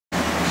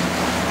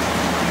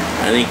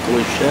Any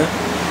question?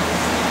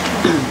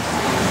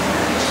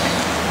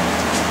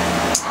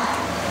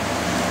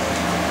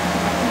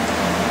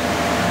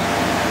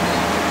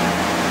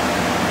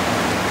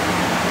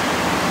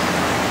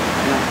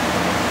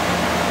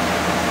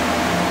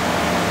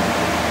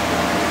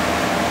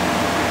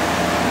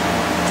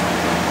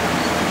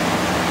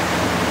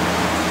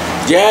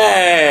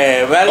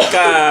 Jai,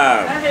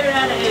 welcome.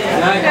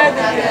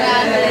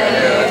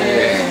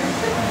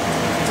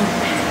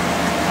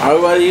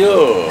 How are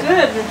you?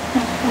 Good.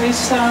 We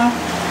saw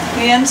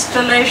the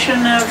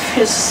installation of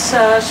his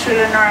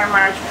Srila Narayana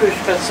Maharaj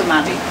Pushpa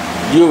Samadhi.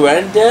 You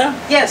went there?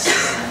 Yes. I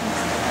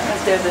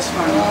was there this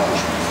morning.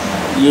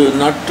 You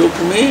not took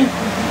me?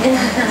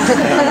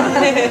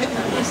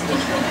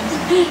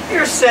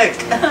 You're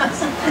sick.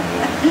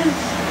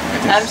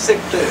 I'm sick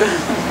too.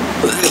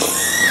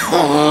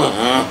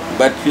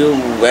 But you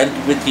went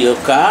with your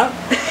car?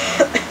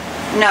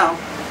 No.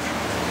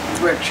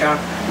 Workshop,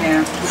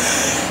 yeah.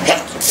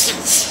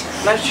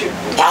 Bless you.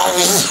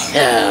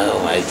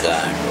 Oh my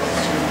God.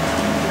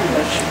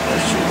 Bless you,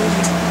 bless you.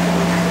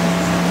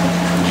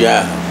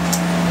 Yeah.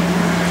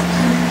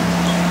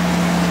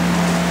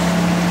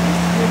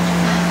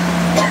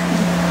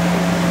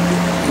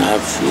 Now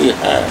see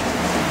her.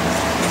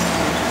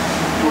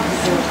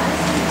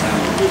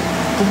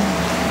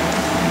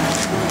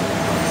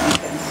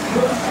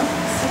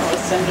 I'll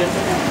send it.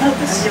 Oh,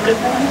 this is a good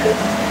one. Good.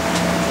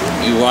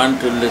 You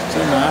want to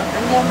listen, huh?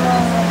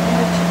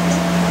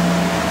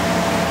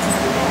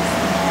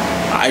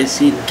 I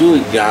see two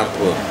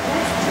examples.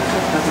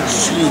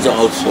 She is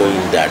also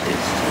in that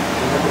state.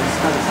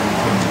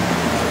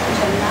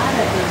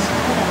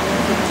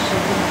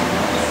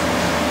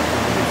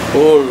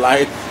 Whole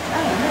life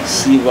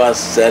she was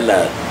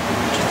seller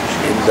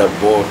in the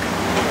boat,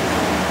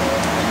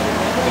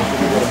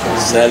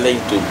 selling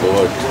to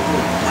boat.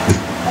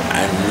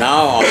 And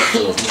now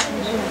also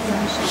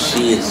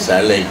she is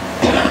selling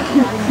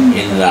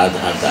in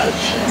Radha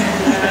Darshan.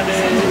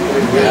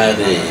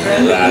 Hare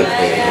Radhe.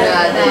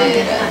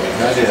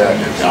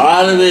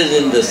 Always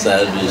in the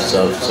service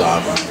of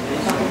Swami.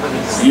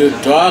 You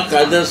talk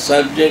other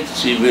subjects,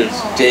 she will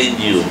change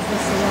you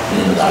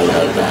in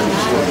Radha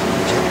Darshan.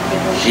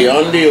 She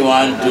only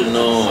wants to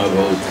know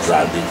about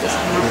Radhika,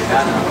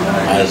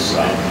 her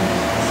Swami.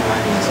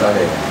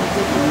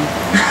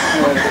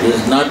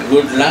 Is not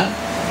good luck?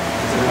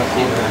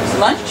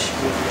 Lunch?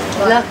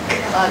 Luck.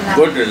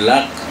 Good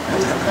luck.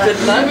 Good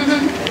luck.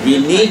 We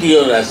need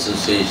your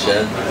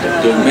association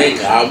to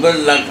make our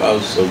luck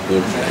also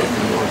good.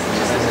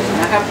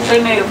 I have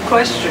plenty of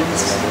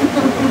questions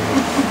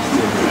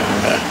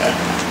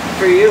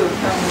for you.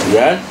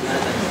 Yes?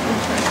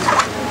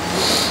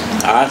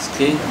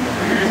 Asking?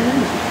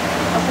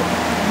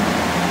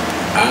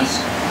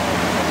 Ask?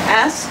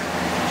 Ask?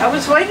 I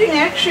was waiting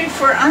actually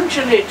for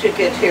Anjali to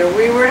get here.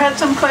 We had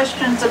some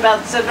questions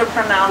about Siddha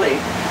Pranali.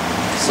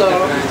 So,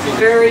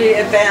 very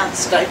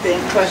advanced, I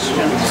think,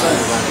 questions.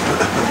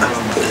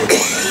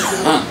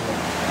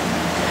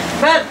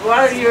 But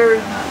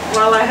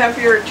while I have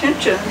your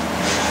attention,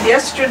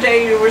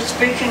 yesterday you were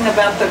speaking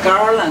about the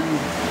garland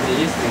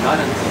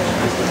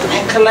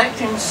and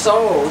collecting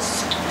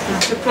souls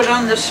to put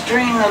on the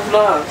string of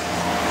love.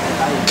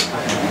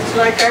 It's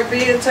like our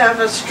beads have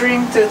a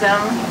string to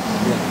them.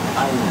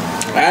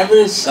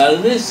 Every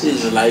service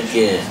is like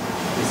a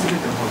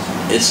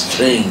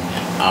string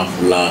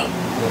of love.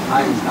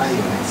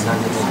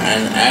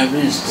 And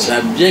every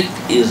subject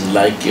is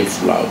like a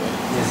flower.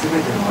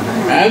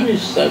 Every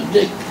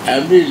subject,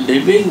 every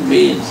living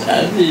being,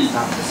 every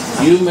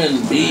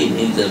human being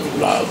is a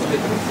flower.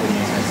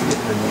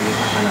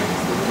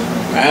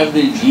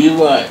 Every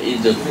jiva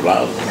is a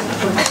flower.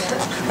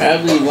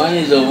 Everyone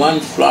is a one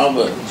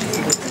flower.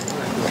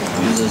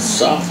 It is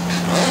soft.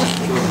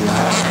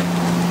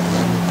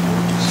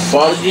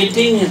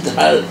 Forgetting is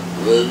her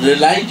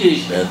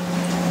realization,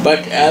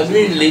 but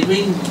every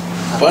living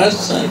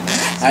person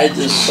has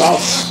a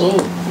soft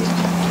soul.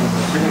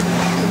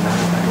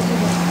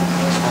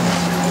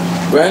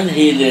 When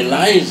he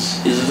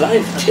realizes, his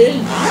life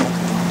changed.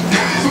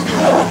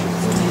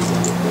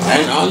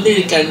 And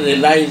only can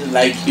realize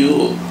like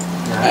you,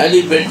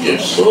 elevated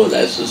soul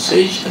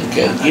association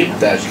can give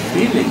that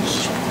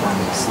feelings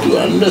to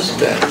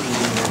understand.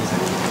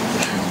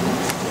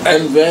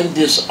 And when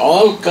this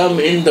all come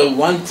in the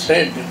one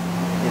thread,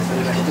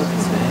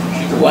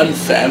 one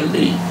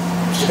family,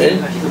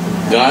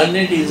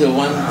 garnet is a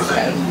one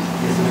family.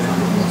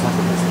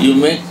 You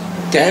make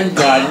 10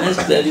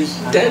 garnets, there is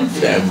 10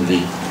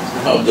 family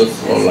of the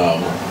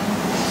flower.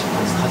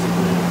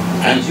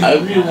 And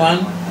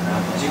everyone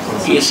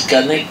is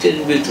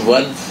connected with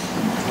one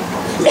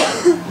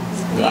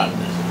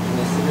garnet.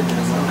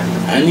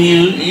 And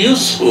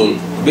useful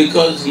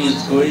because he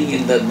is going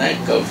in the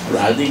neck of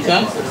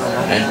Radhika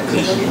and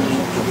Krishna.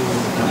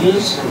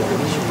 Useful.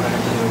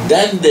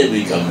 Then they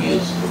become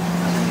useful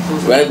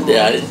when they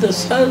are in the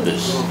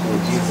service.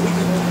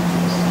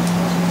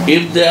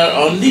 If they are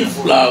only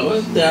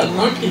flowers, they are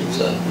not in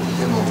service.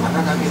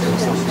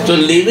 So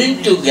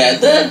living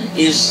together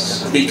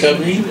is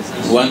becoming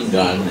one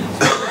garden.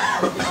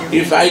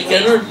 If I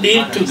cannot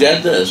live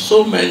together,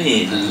 so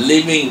many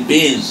living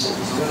beings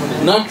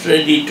not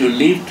ready to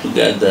live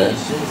together,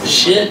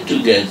 share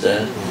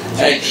together,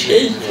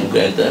 exchange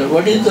together,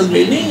 what is the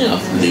meaning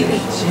of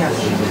living?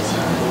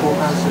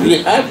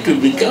 We have to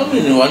become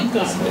in one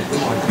garden,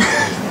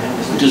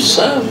 to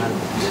serve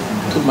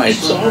to my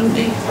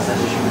Swami,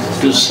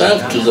 to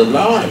serve to the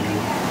Lord.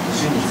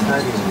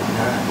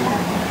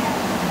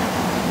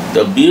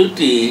 The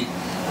beauty,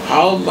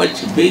 how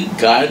much big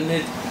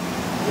garden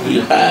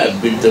you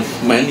have with the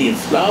many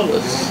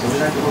flowers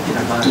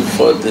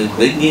for the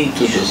bringing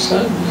to the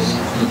service.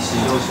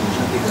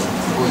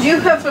 You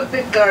have a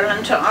big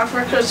garland to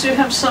offer because you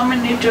have so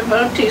many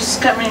devotees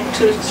coming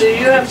to see.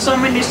 You have so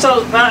many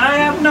souls, but I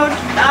have no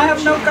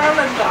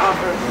garland to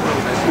offer.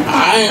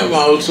 I am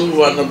also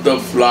one of the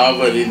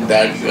flower in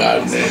that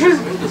garden.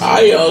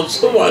 I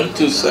also want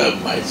to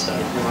serve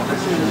myself.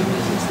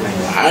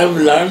 I am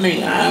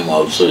learning. I am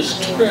also a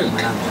student.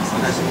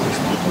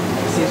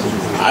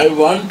 I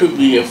want to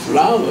be a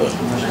flower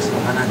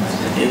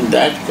in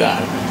that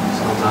garden.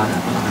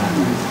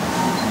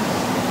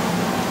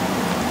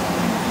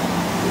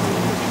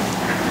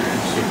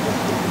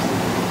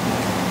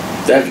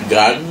 That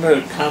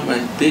gardener come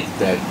and pick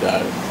that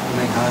garden,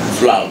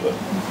 flower.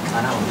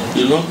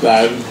 You know,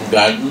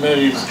 gardener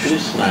is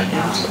Krishna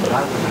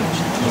himself.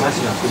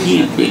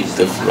 He picked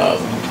the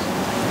flower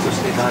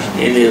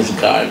in his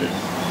garden.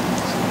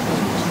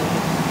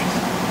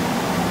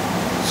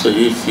 So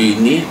if we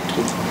need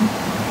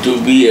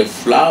to be a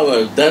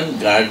flower, then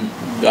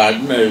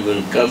gardener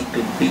will come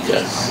to pick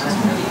us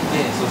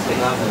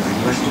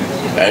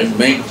and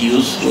make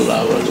useful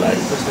our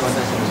life.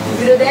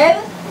 Gurudev,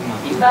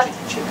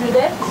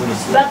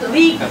 but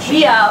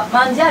we are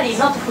manjari,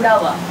 not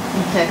flower.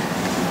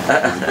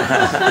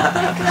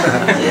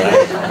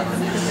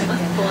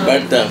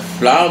 But the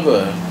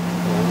flower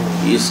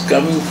is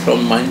coming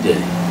from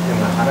manjari.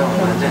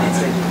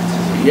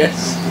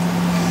 Yes.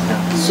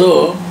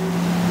 So,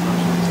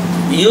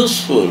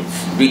 useful,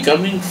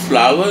 becoming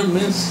flower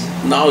means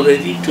now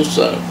ready to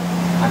serve.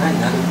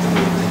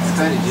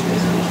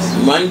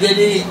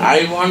 Manjari,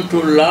 I want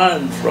to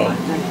learn from.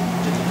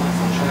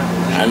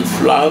 And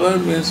flower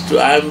means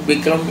I have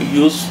become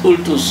useful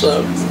to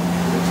serve.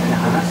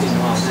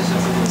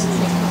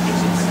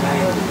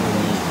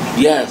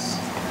 Yes,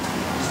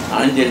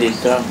 Anjali,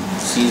 come.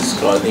 She is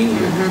calling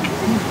you.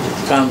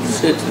 Come,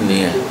 sit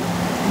near.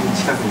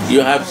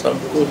 You have some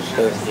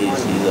questions, she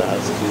is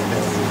asking.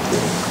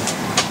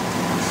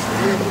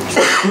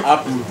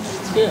 Up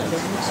here.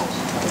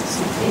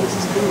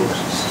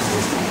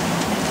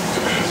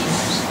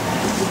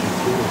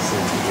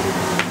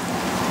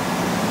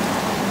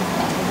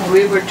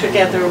 We were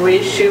together.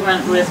 She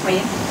went with me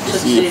to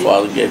see. She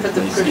forget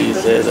me. She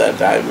said that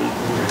I will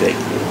take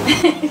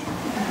you.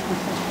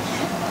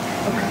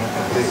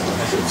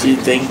 She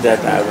thinks that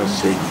I was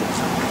sick.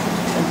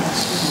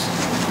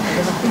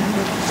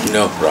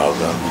 No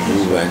problem. You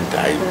went,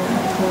 I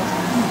went.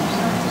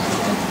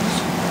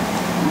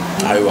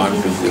 I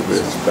want to give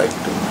respect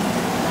to my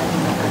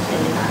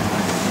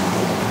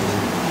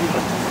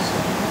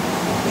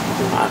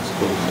ask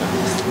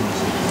questions.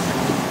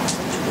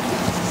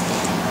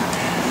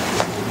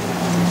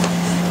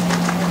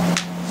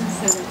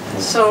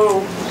 So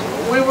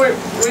we were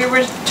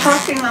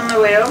talking on the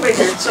way over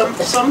here.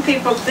 Some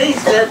people think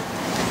that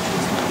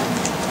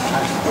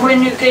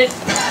when you get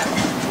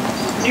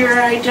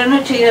your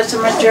identity as a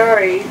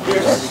Manjari,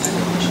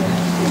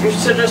 your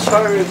Siddha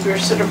Swarup, your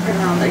Siddha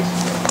Pranali,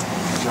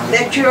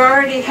 that you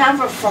already have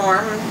a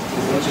form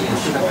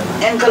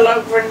in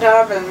Golok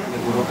Vrindavan,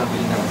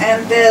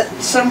 and that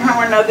somehow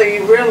or another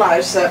you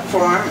realize that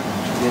form.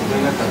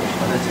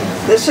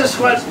 This is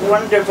what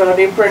one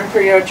devotee, Pran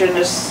Prayojan,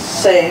 is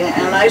saying,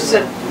 and I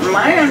said,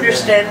 my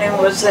understanding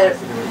was that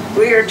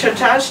we are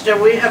Tatastha,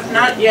 we have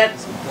not yet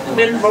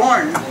been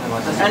born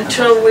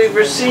until we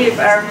receive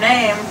our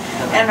name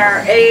and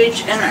our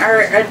age and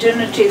our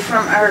identity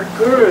from our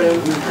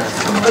Guru,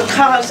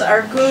 because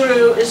our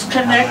Guru is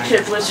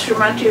connected with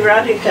Srimati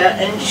Radhika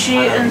and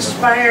she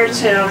inspires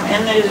him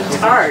in his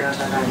heart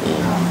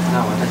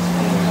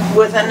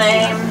with a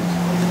name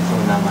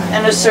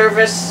and a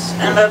service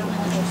and a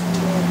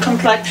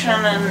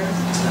complexion and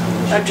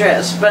a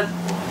dress. But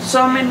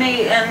so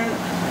many in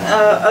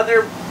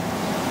other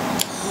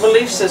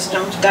belief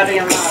systems,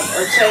 Gaudiyamat,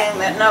 are saying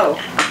that no,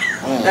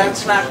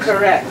 that's not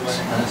correct.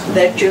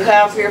 That you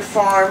have your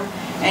form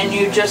and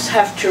you just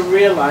have to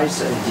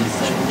realize it.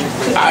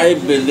 I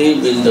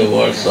believe in the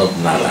words of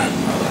Narayan,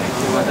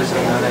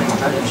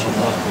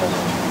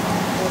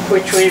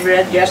 which we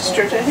read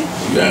yesterday.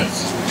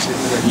 Yes.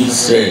 He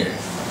said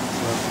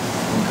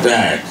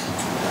that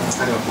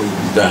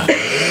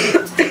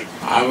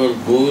our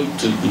goal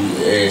to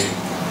be a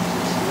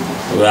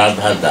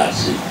Radha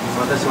Dasi.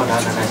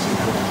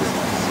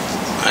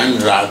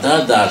 And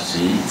Radha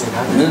Dasi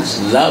means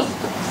love.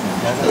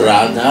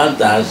 Radha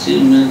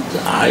Dasi means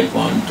I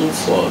want to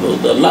follow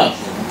the love.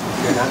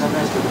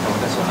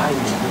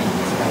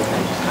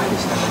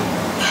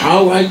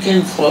 How I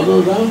can follow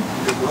love?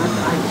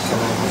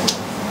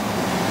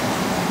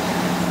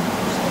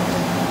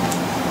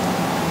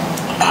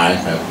 I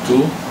have to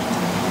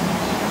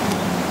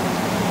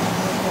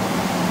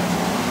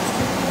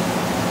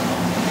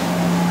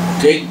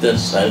take the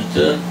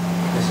shelter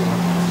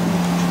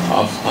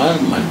of her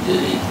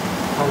manjari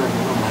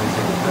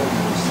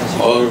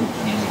or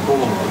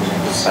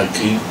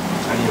Sakhi.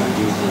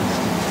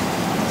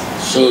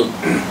 So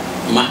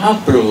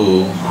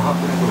Mahaprabhu,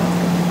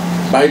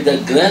 by the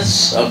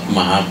grace of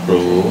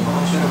Mahaprabhu,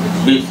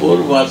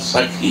 before was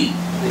Sakhi,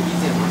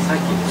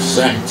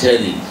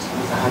 Sahchari,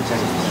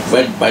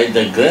 but by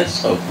the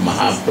grace of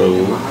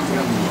Mahaprabhu,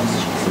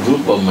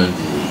 Rupa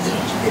Manjari.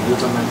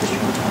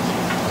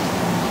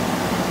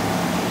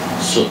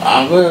 So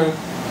our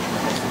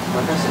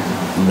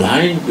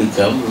blind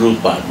become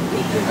Rupanvi.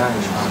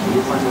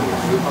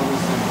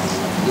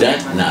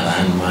 That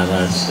Narayan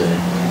Maharaj said,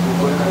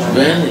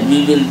 when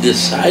we will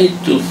decide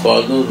to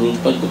follow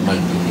Rupa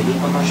Manjari,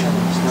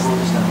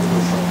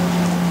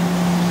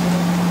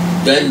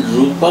 then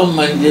Rupa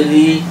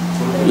Manjari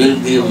will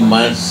give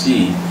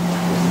mercy.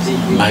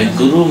 My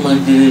Guru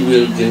Manjari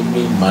will give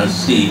me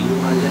mercy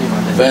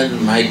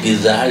when my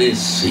desire is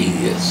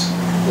serious.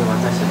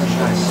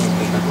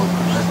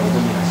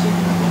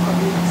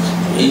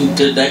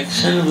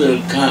 Introduction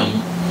will come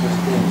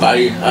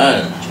by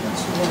her,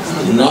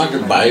 not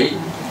by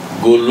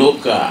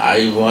Goloka.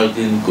 I was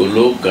in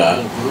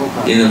Goloka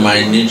in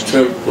my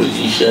neutral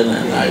position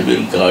and I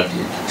will got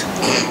it.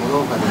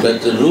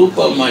 But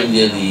Rupa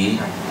Manjari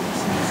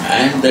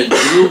and the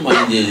Guru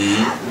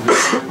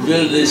Manjari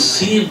will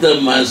receive the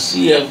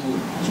mercy of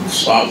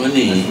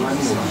Swamini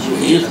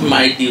if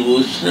my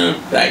devotional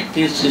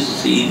practice is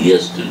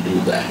serious to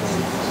do that.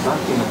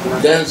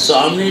 Then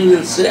Swami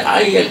will say,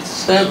 I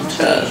accept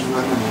her.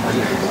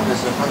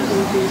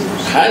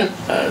 Help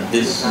her,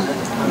 this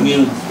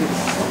new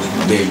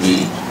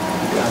baby,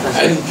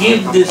 and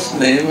give this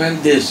name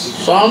and this.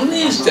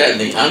 Swami is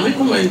telling, Amik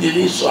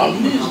Manjari,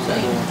 Swami is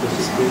telling.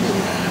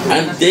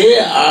 And they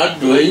are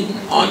doing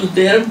on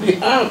their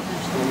behalf.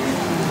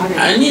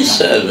 Any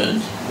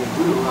servant,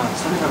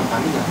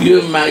 you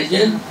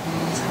imagine,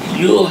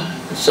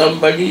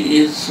 somebody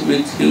is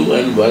with you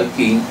and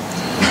working,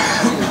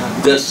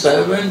 the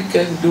servant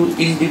can do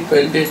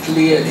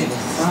independently anything.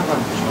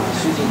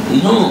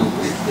 No.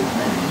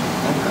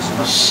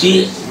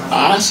 She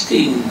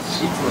asking,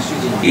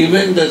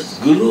 even the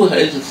Guru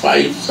has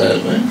 5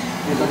 servants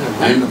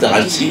and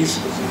Dasis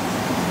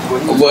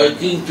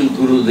working to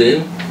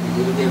Gurudev,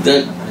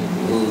 that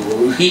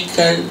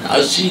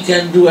she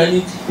can do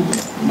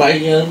anything by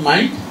her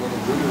mind?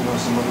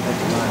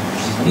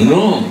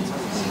 No.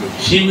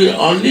 She will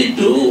only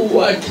do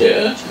what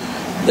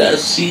the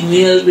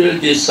senior will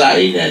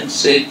decide and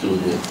say to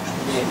him.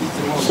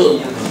 So,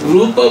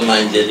 Rupa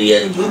Manjari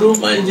and Guru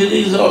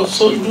Manjari is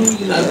also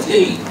doing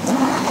nothing.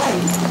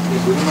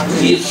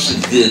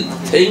 If they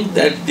think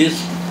that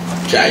this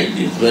child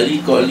is very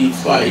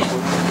qualified,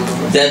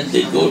 then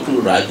they go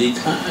to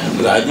Radhika and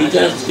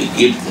Radhika say,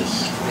 give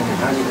this.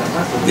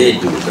 They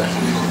do that.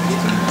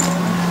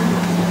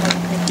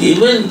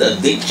 Even the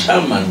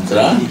Diksha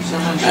mantra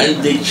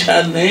and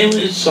Diksha name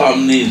is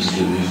Swami is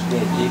giving.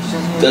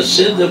 The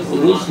Siddha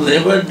Purush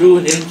never do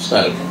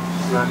himself.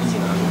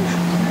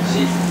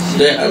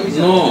 They have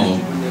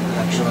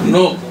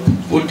no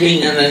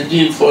putting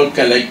energy for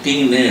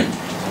collecting name.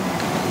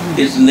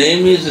 His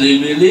name is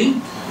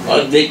revealing,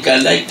 or they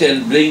collect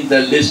and bring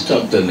the list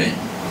of the name.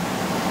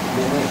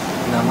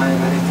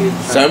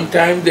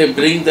 Sometimes they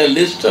bring the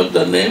list of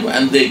the name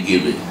and they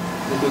give it.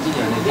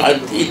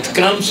 It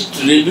comes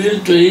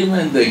revealed to him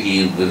and they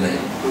give the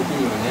name.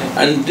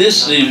 And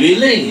this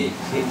revealing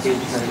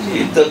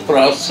is the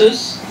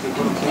process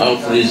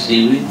of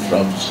receiving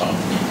from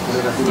Swami.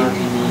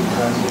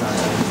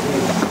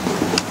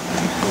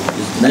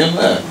 It's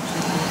never,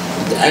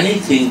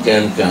 anything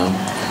can come.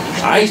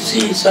 I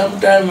see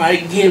sometime I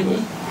give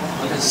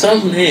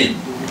some name.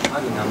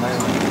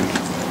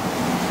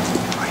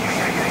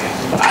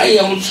 I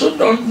also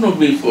don't know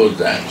before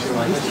that.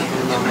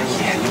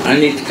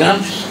 And it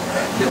comes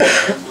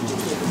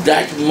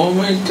that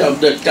moment of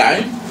the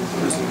time,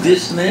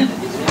 this name.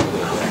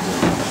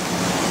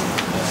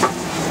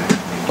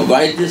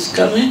 Why this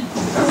coming?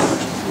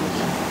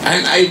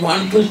 And I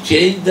want to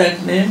change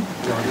that name.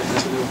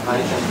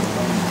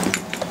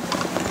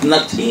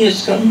 Nothing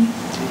is coming.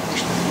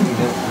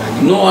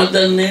 No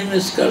other name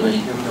is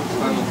coming.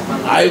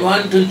 I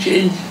want to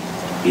change.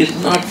 It's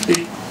not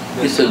fit.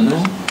 He said,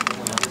 no.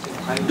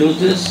 Do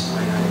this.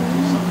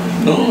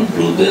 No,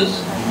 do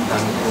this.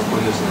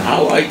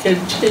 How I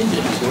can change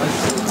it?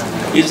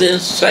 His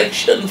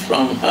instruction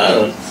from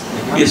her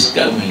is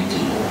coming to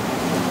you.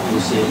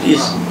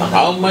 Is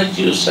how much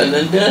you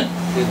surrender,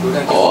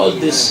 all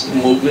this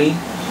moving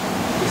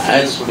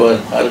as per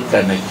her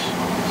connection.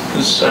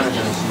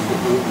 Instruction.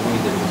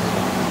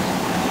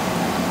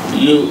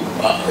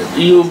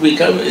 You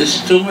become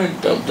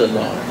instrument of the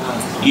Lord.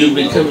 You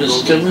become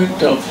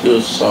instrument of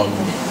your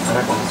Swami.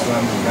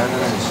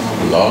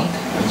 Lord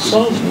and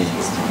Swami.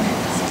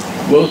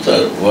 both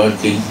are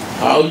working.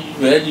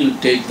 Where you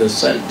take the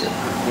center?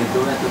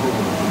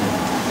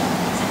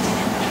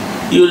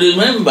 You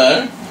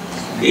remember,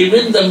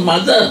 even the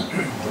mother,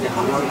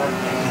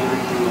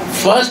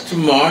 first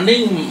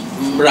morning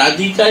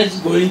Radhika is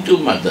going to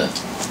mother.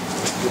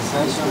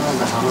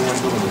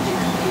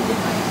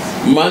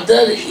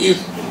 Mother is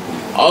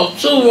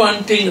also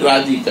wanting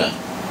Radhika.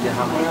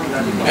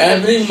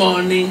 Every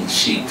morning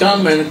she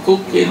come and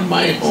cook in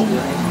my home.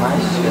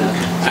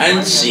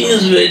 And she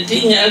is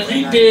waiting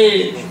every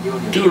day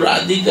to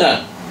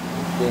Radhika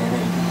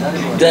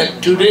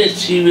that today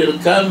she will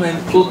come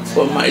and cook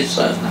for my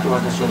son.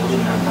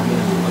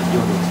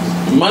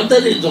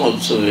 Mother is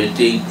also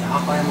waiting.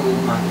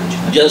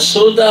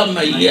 Yasoda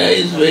Maiya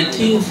is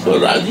waiting for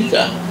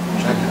Radhika.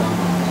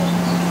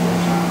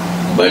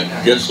 But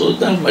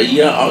Yasoda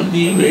Maiya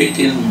only wait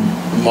in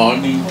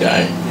morning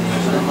time.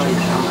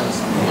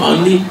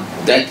 Only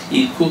that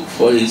he cook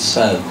for his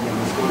son.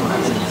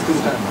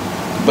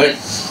 But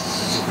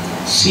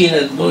she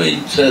has no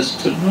interest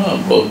to know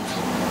about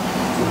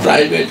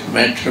private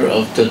matter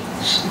of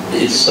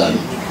his son.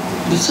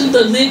 This is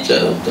the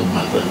nature of the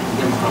mother.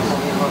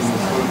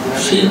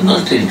 She is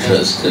not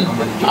interested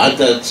in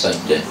other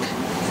subject.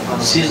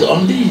 She is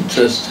only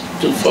interested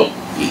to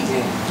cooking.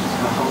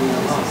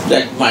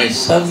 That my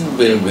son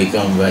will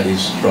become very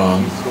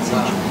strong.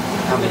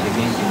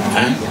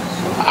 And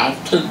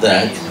after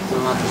that,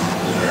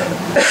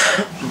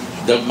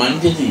 the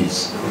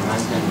Manjaris,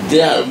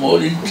 they are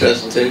more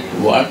interested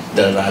what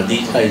the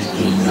Radhika is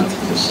doing with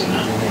Krishna.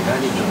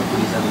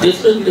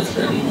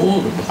 Different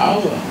mood,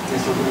 power.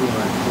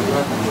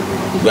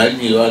 When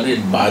you are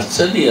in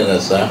Vatsalya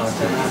Rasa,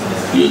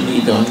 you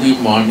need only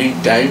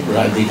morning time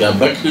Radhika,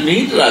 but you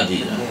need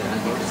Radhika.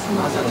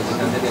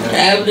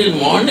 Every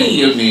morning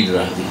you need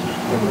Radhika.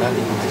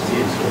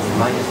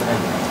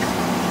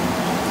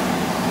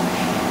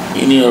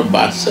 In your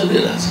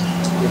Vatsalya Rasa.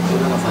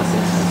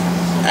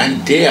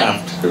 And day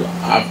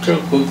after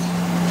cook,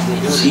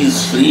 she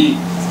is free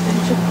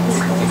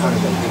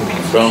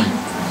from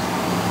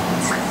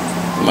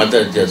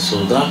Mother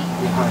Yasoda.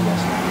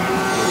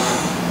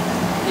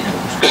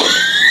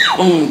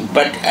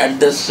 But at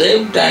the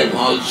same time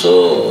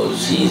also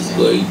she is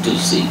going to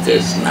see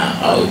Krishna,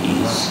 how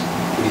he is.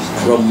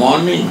 From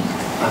morning,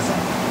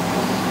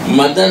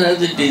 Mother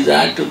has a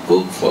desire to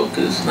cook for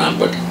Krishna,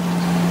 but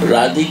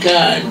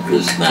Radhika and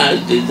Krishna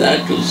has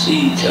desire to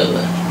see each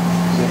other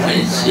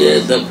and share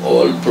the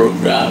whole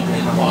program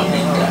in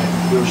morning time.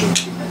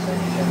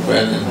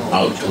 When and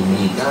how to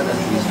meet.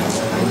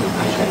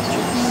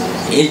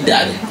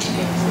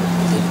 Indirectly,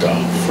 they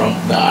talk from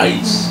the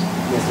eyes.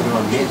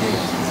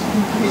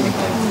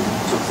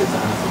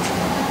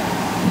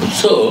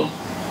 So,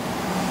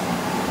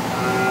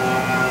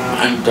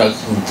 I'm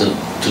talking to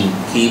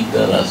keep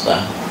the rasa.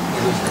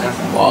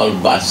 All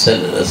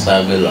Vatsalya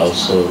rasa will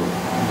also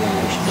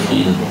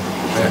feel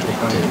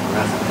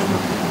connected.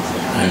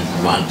 And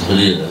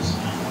Madhuri rasa.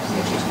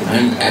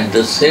 And at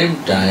the same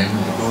time,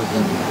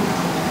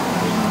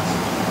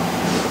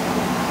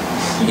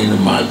 in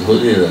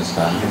Madhuri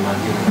rasa,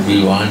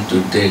 we want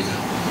to take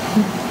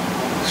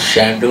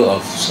shadow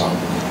of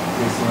something.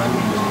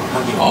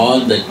 All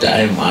the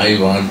time I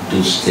want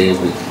to stay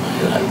with my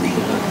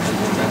Radhika.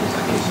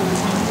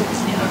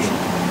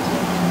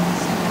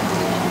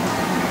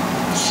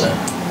 So,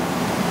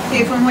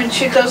 even when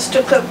she goes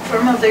to cook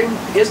for Mother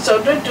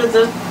Yasoda, do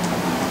the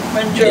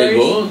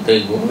Manjaris? They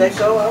go. They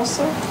go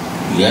also?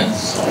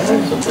 Yes,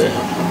 also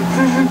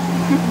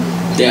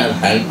they are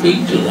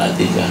helping to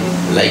Radhika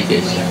like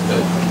a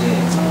shadow.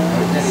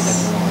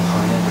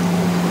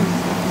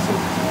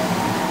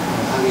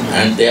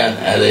 And they are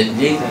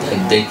arranging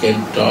that they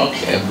can talk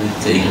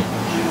everything.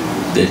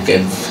 They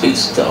can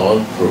fix the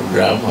whole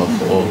program of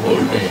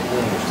whole day.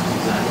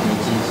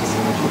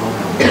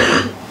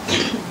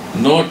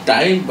 No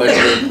time, but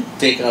they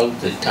take out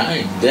the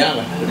time. They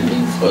are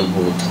helping for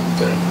both of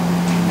them.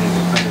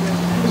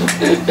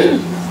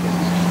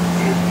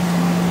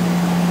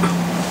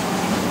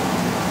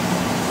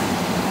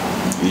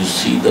 You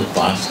see the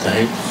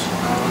pastimes?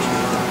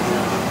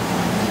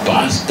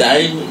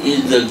 Pastime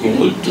is the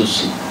goal to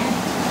see.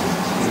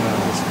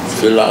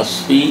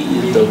 Philosophy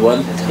is the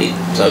one thing,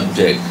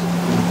 subject,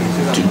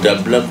 to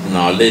develop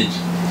knowledge,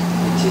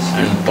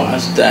 and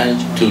pastime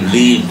to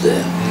live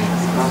there.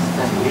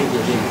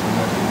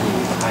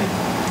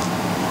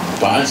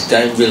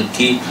 Pastime will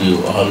keep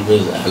you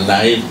always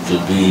alive to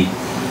be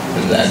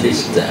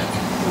relish that.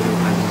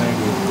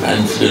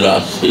 And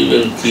philosophy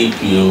will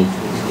keep you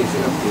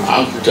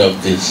out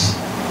of these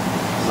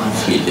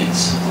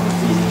feelings.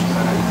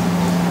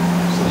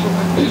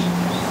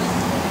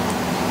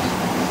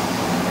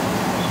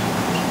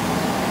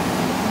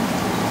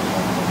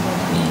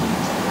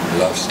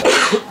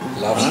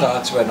 Love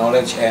starts where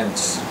knowledge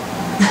ends.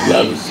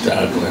 Love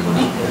starts where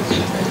knowledge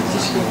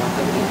ends.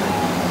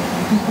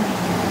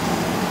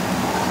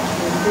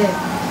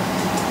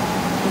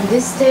 In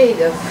this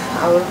state of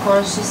our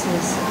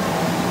consciousness,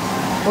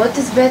 what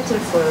is better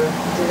for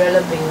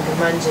developing the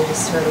Manjari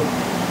Swarup?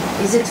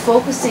 Is it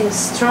focusing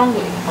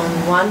strongly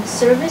on one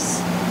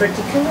service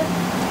particular,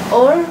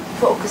 or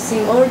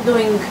focusing, or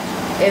doing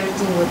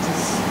everything what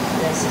is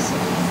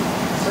necessary?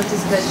 What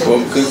is better?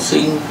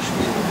 Focusing,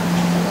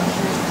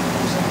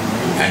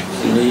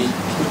 actually,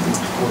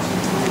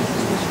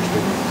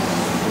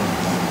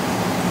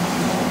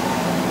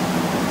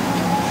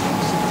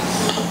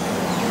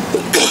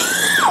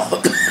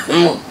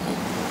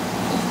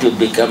 to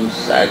become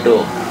shadow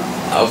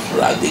of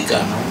Radhika.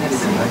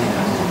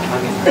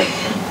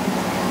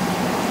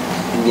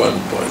 One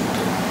point.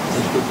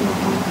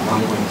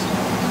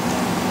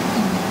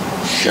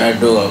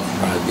 Shadow of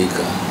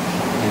Radhika.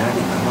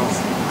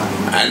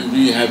 And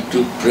we have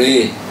to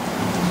pray.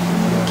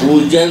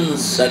 Pujan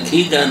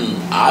Sakhigan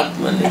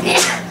Atmani.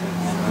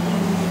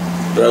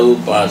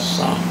 Prabhupada's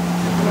song.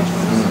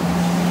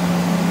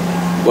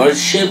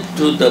 Worship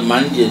to the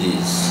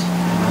Manjaris.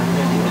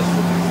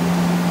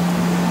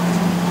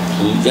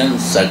 Pujan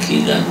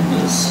Sakhigan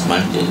means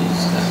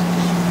Manjaris.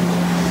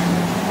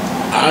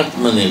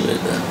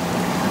 Atmanivedan.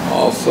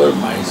 Offer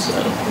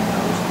myself.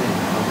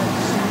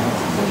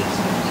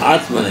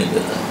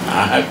 Atmanivedan.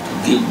 I have to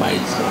give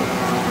myself.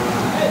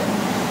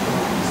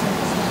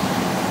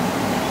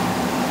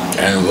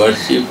 And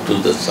worship to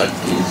the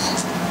Sakis,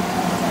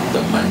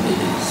 the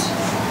Manjaris.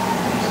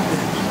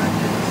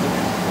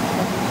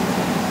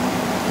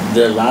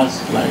 The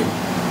last line.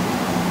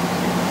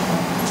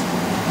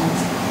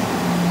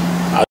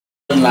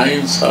 Other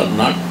lines are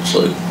not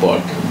so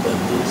important than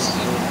this.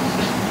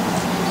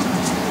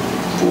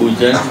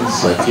 Pujan,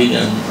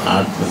 Sakhigan,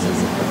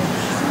 Atmanivedan.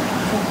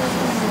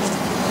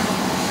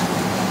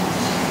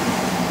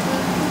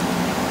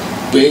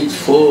 Page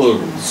 4,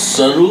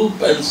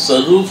 Sarup and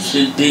Sarup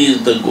Siddhi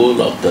is the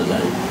goal of the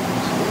life.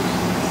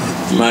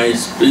 My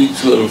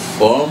spiritual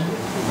form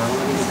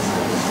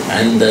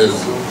and the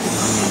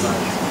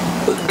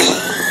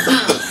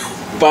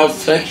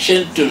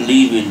perfection to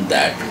live in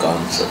that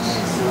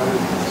consciousness.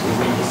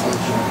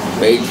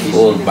 Page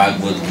 4,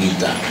 Bhagavad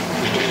Gita.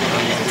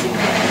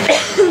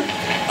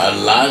 A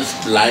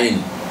last line.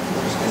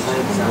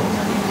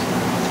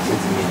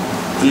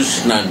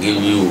 Krishna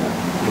give you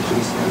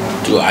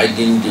to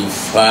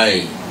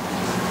identify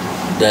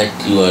that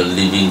you are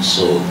living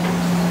soul.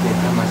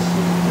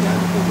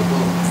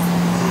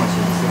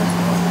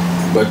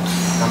 But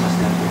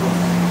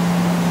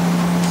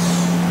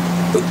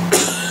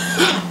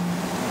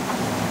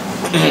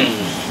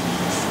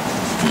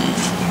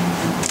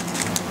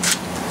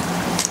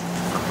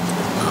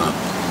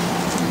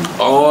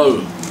all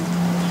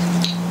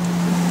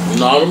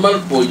normal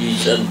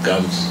position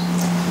comes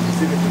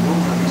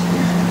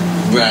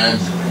when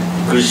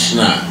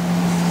Krishna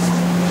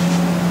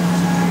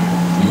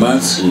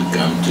mercy will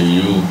come to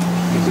you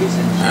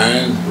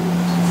and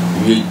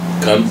will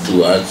come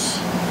to us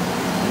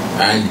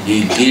and he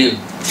give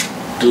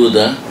to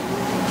the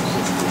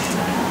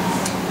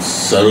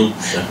Sarup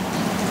Shakti.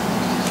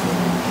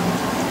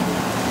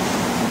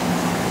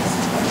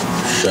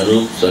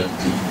 Sarup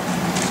Shakti.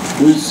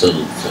 Who is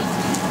Sarup Shakti?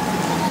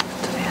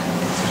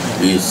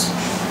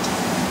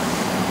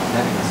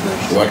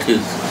 What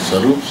is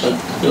Sarup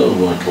Shakti or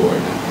what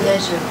word?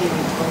 Pleasure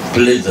giving.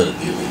 Pleasure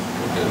giving.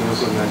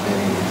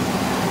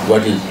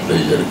 What is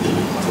pleasure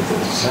giving?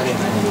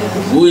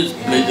 Who is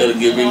pleasure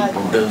giving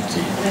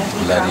potency?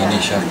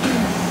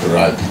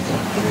 Radhika.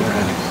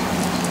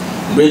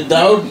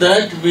 Without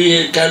that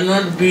we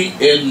cannot be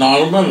a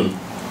normal.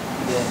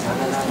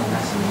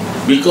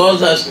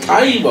 Because a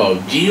sthai bhav,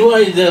 jiva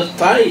is a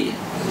sthai,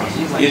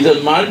 is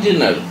a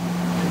marginal.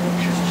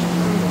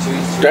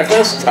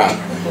 Tatastha,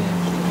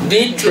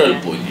 neutral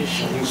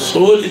position.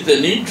 Soul is a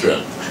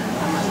neutral.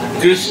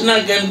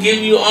 Krishna can give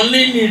you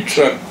only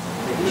neutral.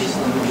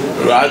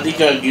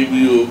 Radhika give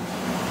you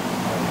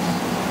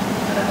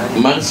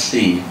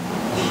mercy,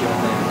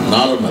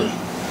 normal.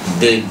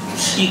 Then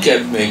she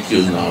can make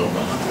you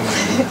normal.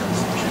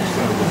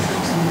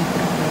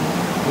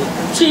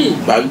 See,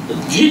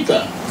 Bhagavad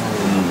Gita,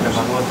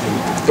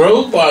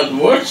 Prabhupada's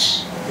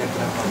words.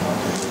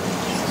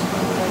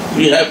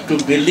 We have to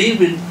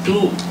believe in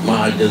two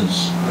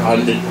Mahajans,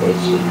 100%.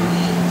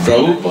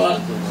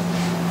 Prabhupada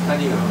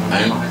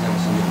and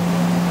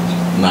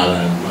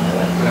Narayan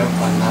Maharaj.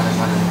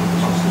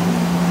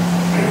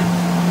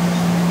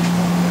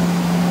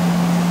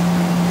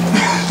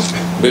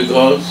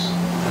 Because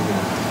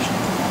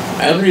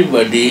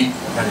everybody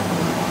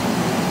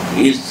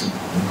is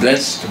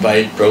blessed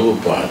by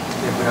Prabhupada,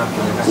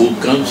 who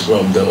comes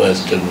from the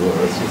Western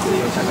world.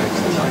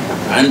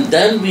 And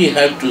then we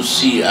have to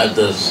see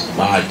others,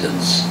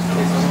 Mahajans,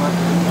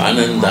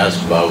 Anandas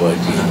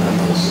Babaji and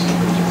others.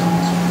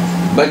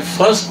 But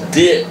first,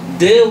 they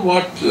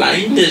what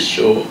line they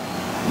show,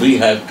 we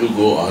have to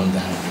go on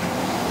that.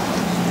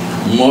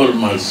 More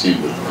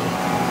merciful.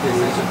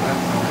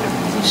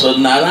 So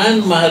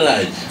Narayan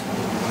Maharaj,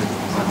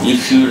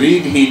 if you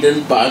read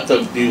Hidden Path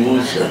of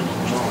Devotion,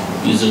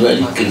 is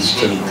very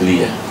crystal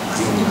clear.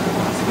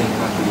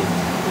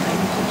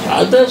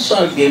 Others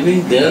are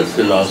giving their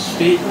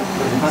philosophy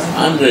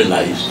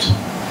unrealized.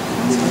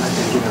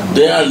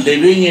 They are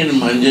living in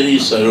Manjari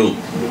Sarup.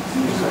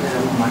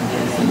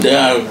 They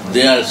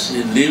are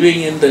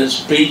living in the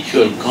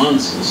spiritual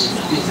consciousness.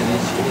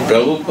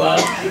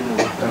 Prabhupada,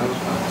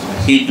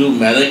 he do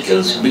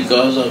miracles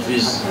because of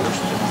his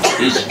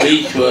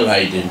spiritual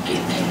identity.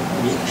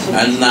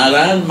 And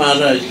Narayan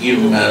Maharaj give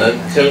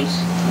miracles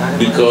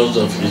because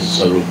of his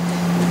sarup.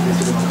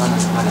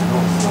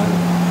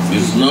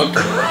 If not,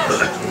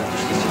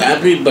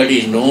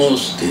 everybody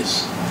knows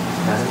this.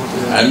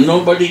 And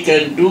nobody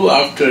can do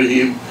after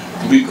him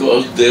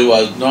because they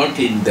was not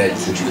in that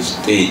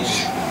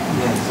stage.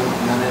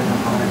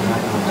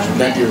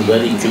 That is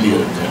very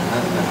clear.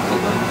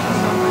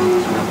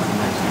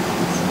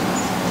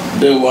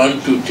 They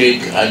want to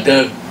take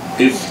other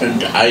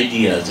different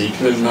ideas. It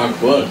will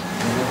not work.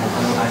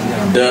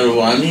 Their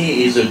Vani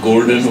is a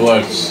golden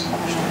words.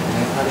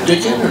 They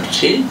cannot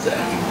change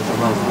that.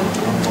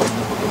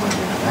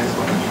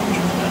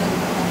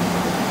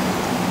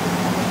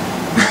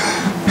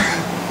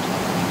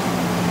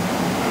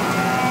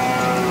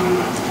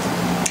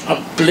 A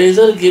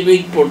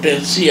pleasure-giving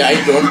potency I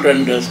don't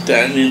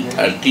understand in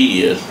 30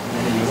 years.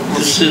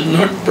 This is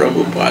not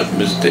Prabhupada's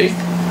mistake.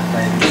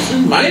 This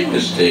is my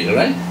mistake,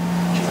 right?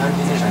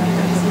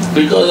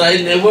 Because I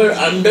never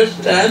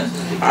understand,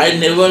 I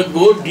never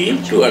go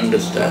deep to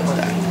understand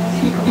that.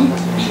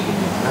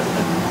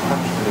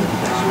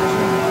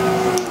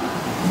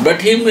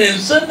 But he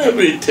mentioned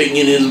everything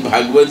in his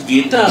Bhagavad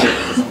Gita.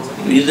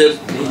 He is a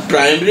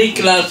primary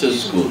class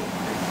school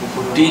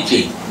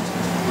teaching.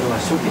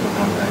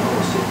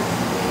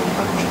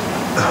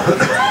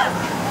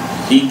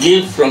 He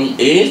gave from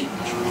A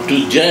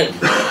to Z.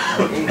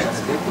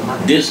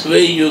 This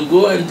way you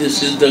go and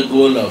this is the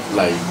goal of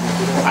life.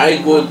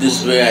 I go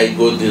this way, I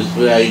go this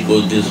way, I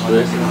go this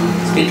way.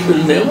 It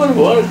will never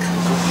work.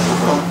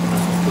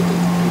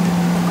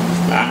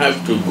 I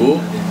have to go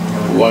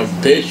what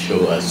they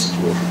show us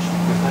to.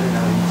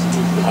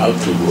 How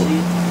to go.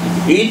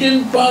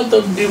 Hidden path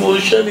of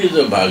devotion is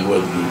a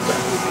Bhagavad Gita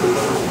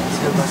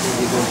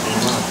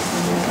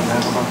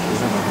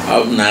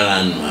of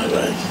Narayan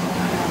Maharaj.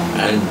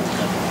 And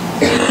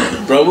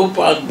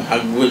Prabhupada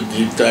Bhagavad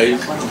Gita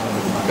is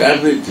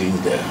everything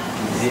there.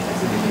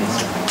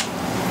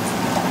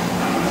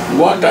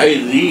 What I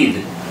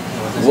read,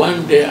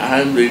 one day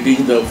I am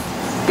reading the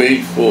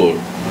page 4,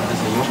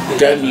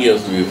 10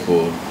 years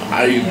before,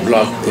 I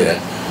blocked there.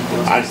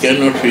 I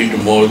cannot read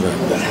more than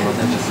that.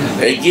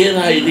 Again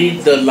I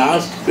read the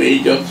last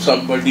page of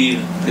somebody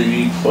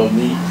read for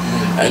me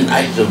and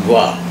I said,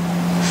 wow,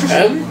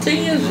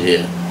 everything is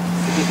here.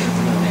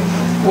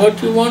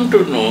 What you want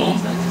to know?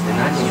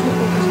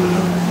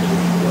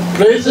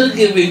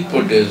 Pleasure-giving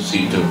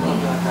potency to know.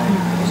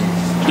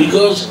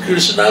 Because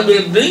Krishna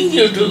will bring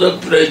you to the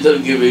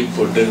pleasure-giving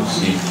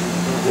potency.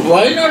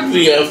 Why not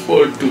we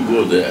afford to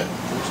go there?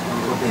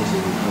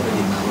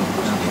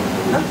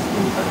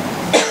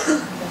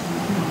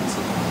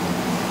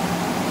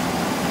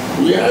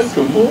 We have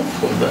to move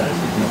for that.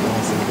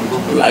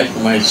 Like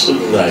my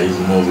Siddha is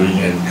moving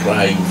and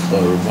crying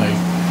for my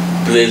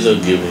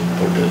pleasure-giving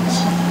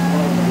potency.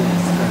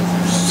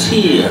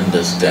 She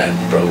understands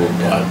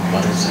Prabhupada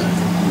mercy.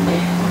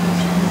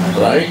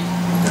 Right?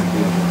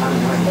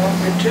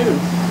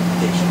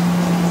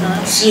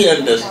 She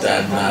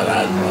understands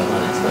Narayan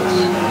Maharaj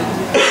mercy.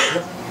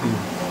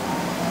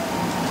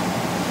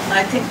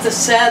 I think the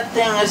sad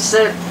thing is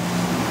that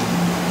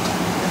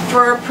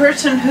for a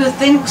person who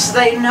thinks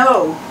they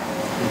know,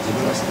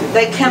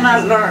 they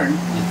cannot learn.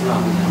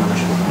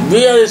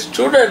 We are a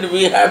student,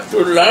 we have to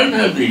learn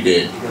every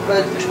day.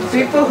 But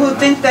people who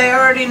think they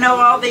already know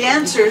all the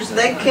answers,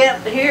 they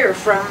can't hear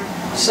from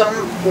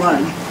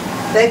someone.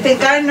 They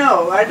think, I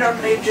know, I don't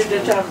need you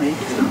to tell me.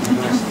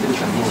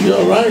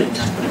 You're right.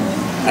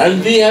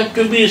 And we have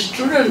to be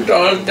student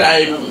all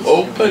time,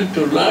 open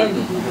to learn.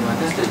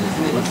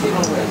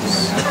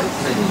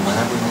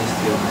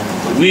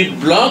 We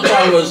block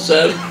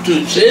ourselves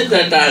to say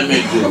that I am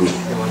a guru.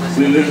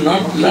 We will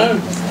not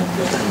learn.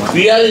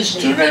 We are a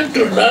student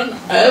to learn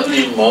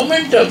every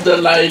moment of the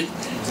life.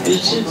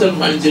 This is the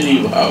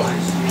Manjari Bhav.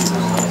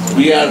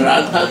 We are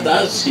Radha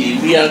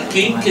Dasi, we are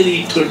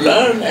Kinkari to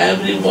learn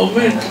every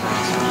moment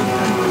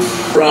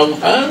from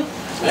her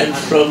and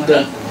from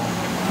the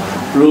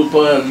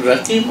Rupa and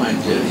Rati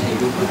Manjari.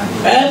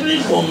 Every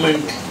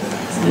moment,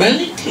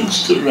 many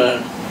things to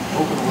learn.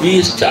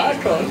 We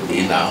start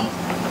only now.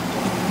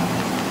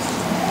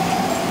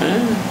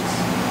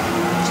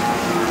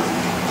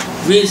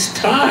 We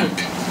start.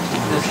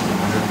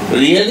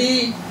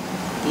 Really,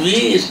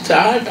 we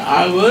start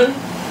our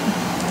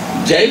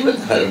Jaiva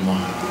Dharma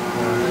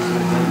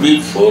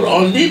before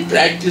only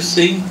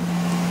practicing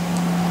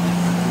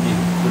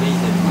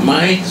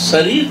my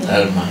Sarir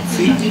Dharma,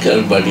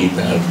 physical body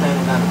Dharma,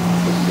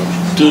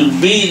 to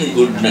be in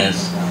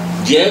goodness.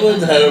 Jaiva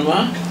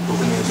Dharma,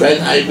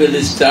 when I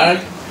will start,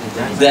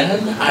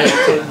 then I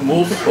can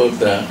move for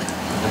the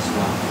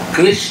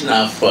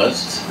Krishna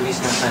first,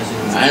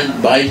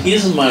 and by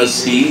his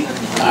mercy,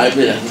 I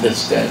will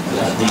understand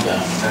Radhika.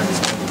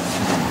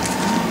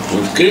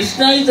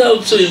 Krishna is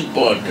also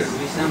important.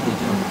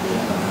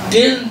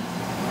 Till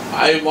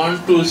I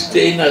want to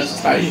stay in a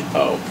Sthai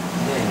Bhav.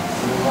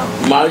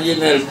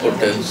 marginal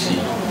potency.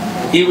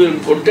 He will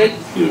protect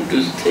you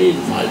to stay in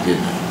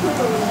marginal.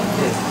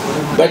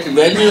 But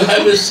when you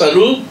have a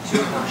sarup,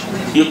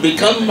 you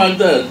become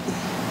mother.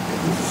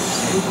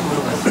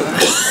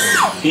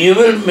 You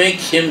will make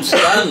him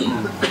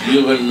son.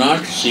 You will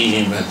not see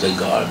him as a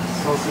god.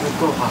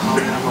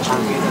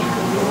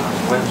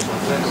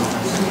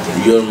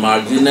 Your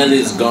marginal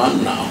is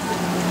gone now.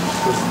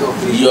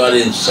 You are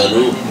in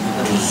sarup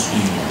to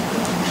see.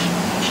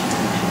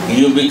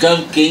 You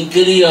become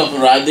kinkari of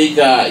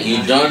Radhika.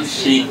 You don't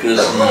see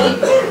Krishna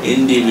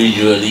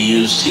individually.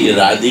 You see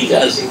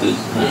Radhika's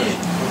Krishna,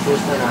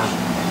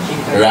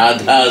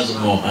 Radha's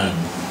Mohan,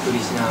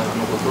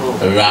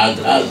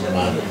 Radha's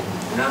Madhav,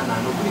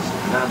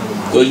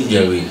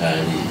 Kunja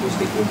Vihari,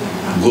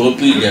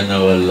 Gopi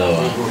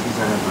Janavallava,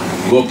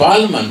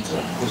 Gopal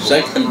Mantra,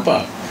 second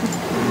part.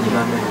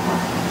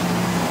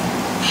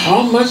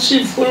 How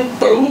merciful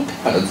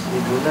Prabhupada!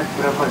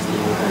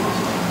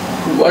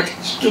 What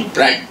is to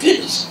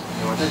practice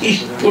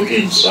is put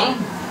in song.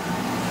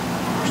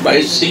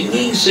 By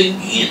singing,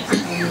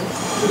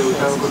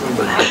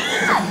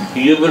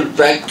 you will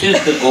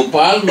practice the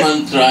Gopal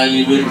Mantra and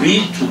you will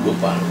reach to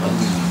Gopal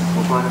Mantra.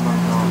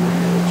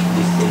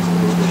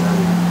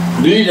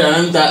 Read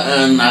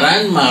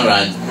Narayan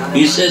Maharaj.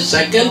 He says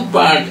second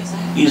part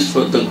is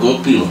for the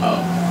Gopi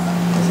Bhav.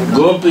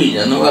 Gopi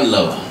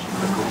Janavallava.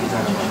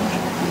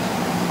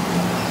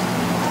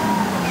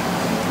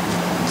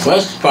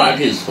 First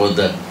part is for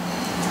the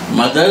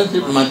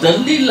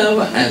motherly love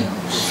and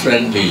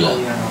friendly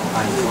love.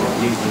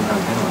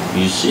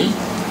 You see?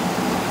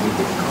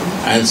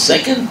 And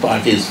second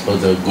part is for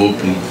the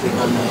Gopi,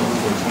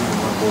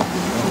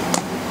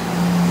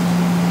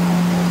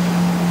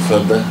 for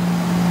the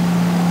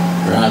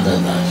Radha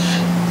Das.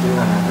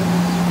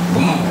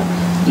 Wow,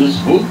 this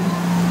book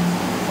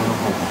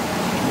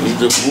is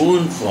the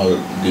boon for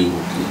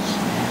devotees.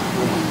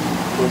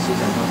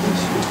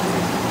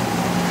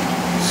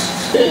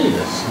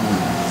 Serious.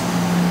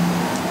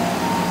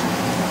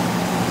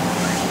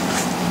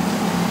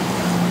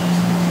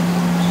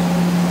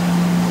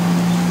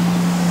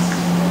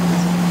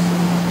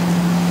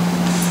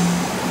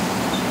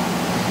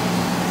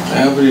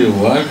 Every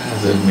word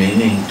has a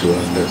meaning to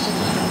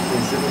understand.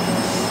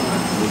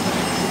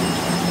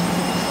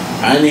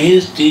 And he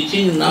is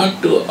teaching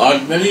not to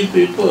ordinary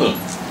people.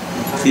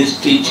 He is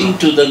teaching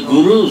to the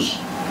gurus.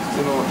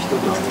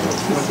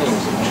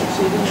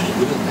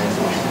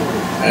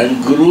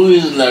 And Guru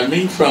is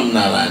learning from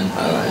Narayan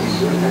Maharaj.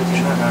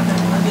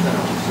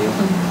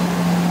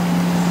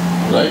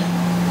 Right?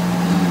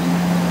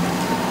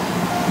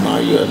 Now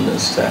you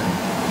understand.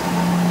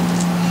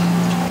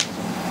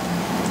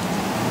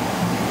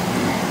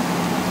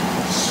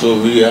 So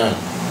we are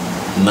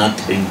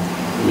nothing.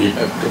 We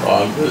have to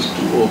always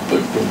to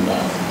open to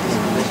Narayan.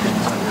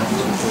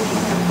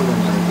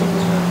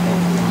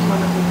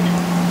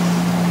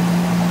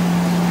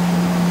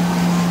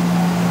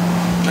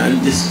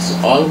 And this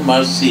is all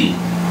mercy.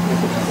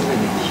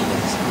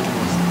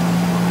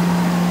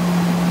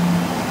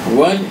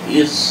 One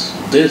is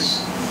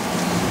this,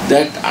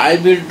 that I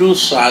will do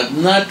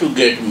sadhana to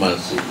get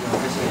mercy.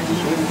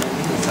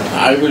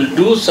 I will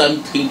do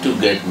something to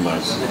get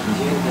mercy.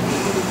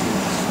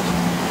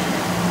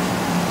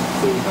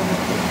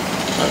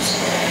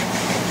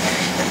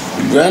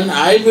 When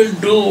I will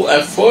do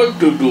effort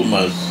to do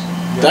mercy,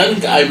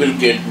 then I will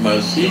get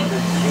mercy.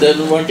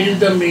 Then what is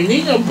the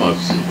meaning of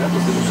mercy?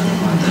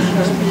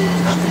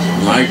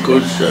 My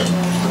question.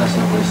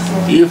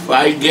 If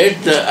I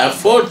get the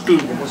effort to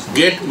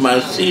get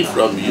mercy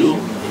from you,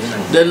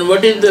 then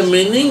what is the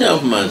meaning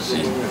of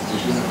mercy?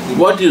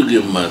 What you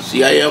give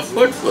mercy? I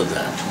effort for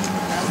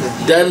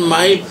that. Then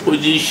my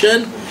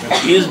position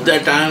is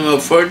that I am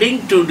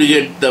efforting to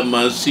get the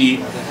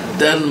mercy.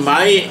 Then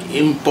my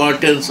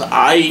importance,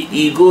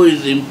 ego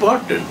is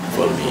important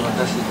for me.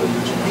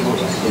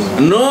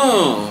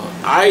 No,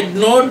 I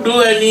don't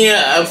do any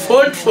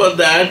effort for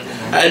that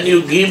and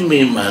you give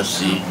me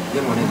mercy.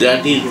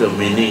 That is the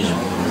meaning of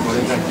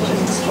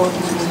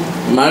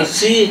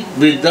mercy.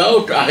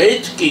 Without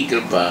ahech ki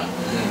kripa,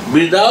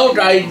 without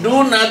I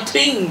do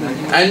nothing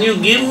and you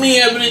give me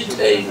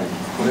everything.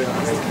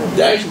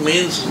 That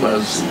means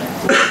mercy.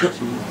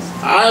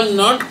 I am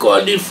not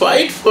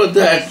qualified for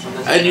that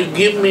and you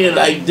give me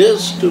like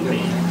this to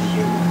me.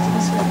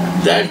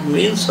 That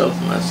means of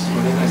mercy.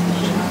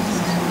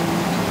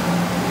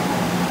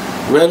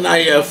 When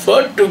I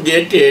effort to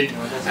get it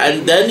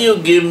and then you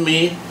give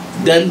me,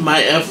 then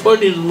my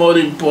effort is more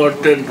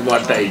important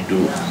what I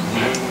do.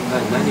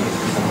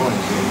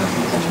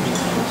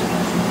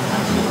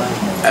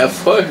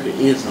 Effort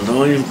is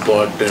no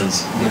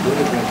importance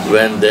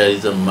when there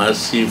is a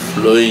mercy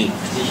flowing.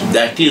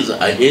 That is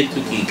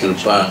ahetuki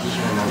kripa,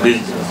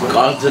 with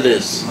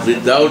causeless,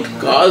 without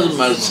cause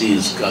mercy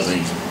is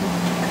coming.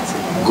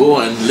 Go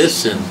and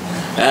listen,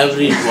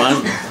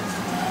 everyone,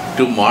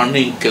 to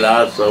morning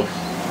class of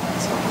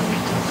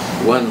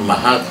one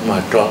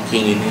Mahatma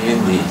talking in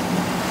Hindi.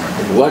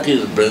 What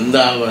is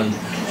Vrindavan?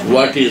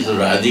 what is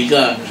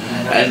Radhika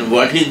and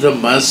what is the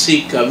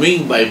mercy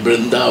coming by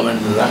Vrindavan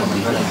and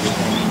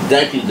Radhika.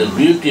 That is a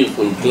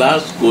beautiful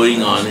class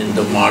going on in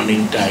the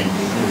morning time,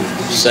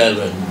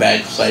 7,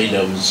 backside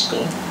of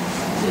ISKCON.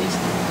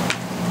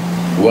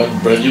 What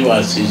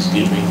Brajavasi is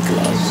giving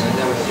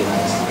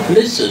class.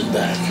 Listen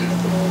that.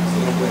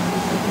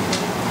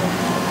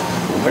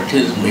 What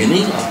is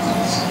meaning of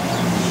this?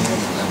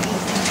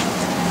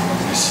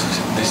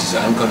 This is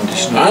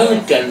unconditional.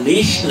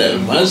 Unconditional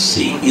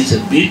mercy is a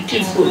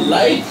beautiful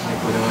life.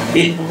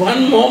 In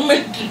one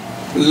moment,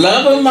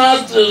 lava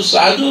matra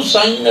sadhu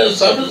sangha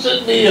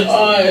sabasiddhi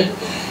hoy.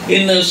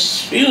 In a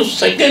few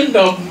seconds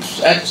of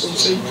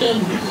association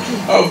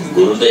of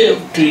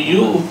Gurudev to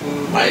you,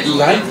 my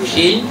life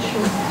changed.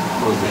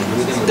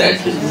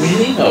 That is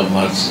meaning of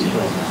mercy.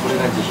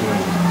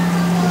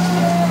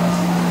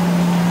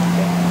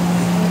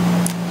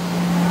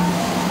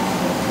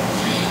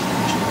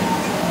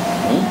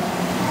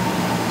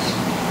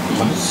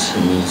 Mercy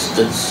means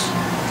this.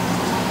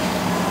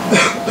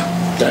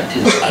 That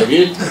is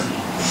ayat.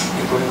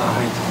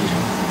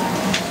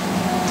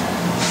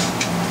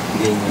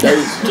 There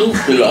is two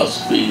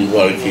philosophies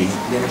working.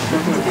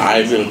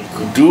 I will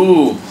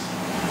do,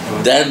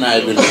 then I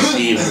will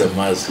receive the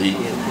mercy.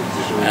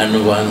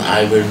 And one,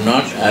 I will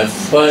not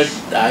afford,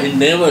 I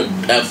never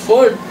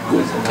afford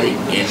good thing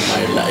in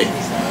my life.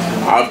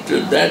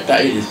 After that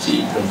I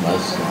receive the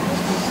mercy.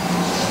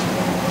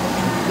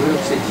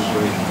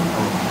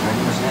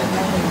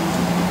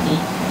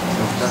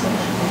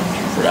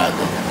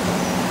 Rather,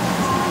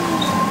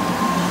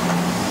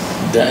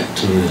 that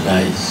to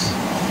realize.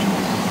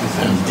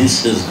 And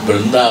this is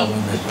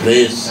Vrindavan, a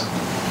place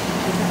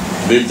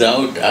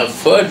without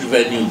effort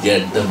when you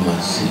get the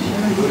mercy.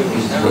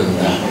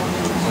 Vrindavan.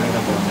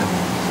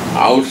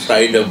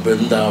 Outside of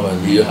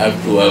Vrindavan, you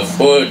have to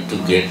afford to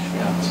get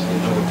mercy.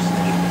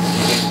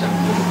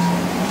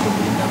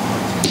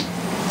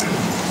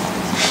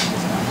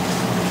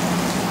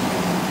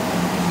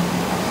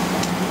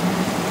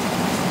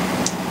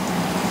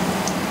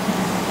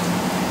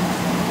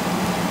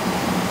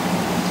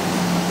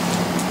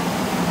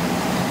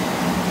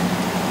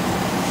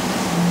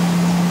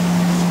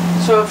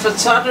 So if a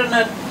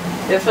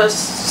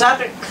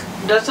sadhak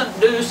doesn't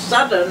do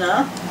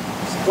sadhana,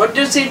 what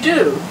does he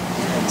do?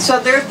 So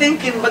they're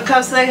thinking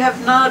because they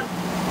have not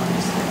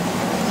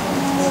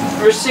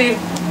received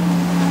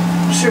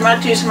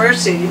Srimati's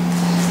mercy,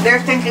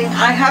 they're thinking,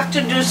 I have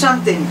to do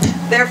something.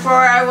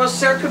 Therefore I will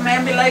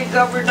circumambulate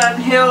Govardhan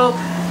Hill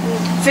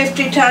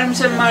 50 times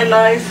in my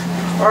life,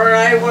 or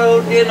I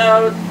will,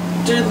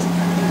 do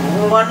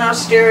one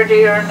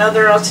austerity or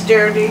another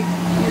austerity.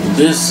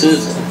 This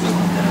is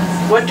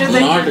What do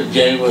they not do?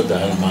 Jaiva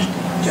Dharma.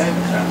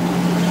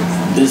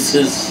 This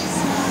is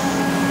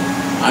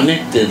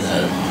Anitya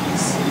Dharma,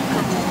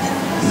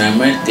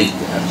 Naimittik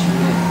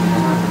Dharma.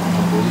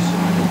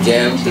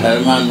 Jaiva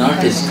Dharma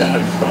not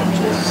start from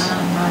this.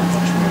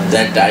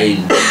 That I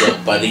do the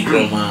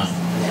parikrama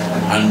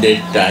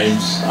 100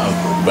 times of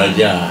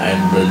Braja and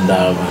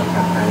Vrindavan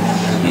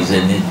is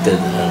a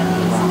Nitya Dharma.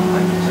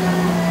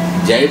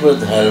 Jaiva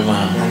Dharma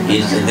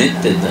is a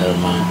Nitya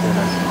Dharma.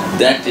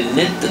 That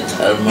Nitya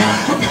Dharma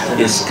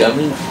is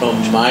coming from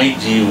my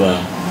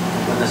jiva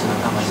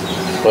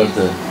for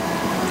the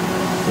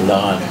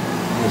Lord.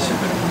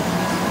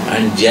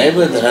 And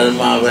Jaiva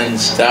Dharma when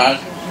start,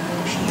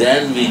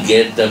 then we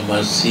get the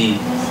mercy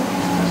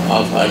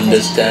of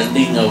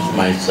understanding of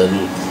my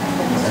Sarup.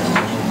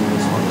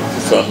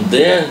 From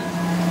there,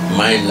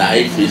 my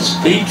life is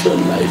spiritual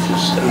life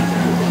is started.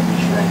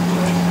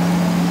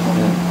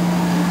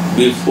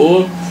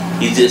 Before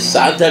is a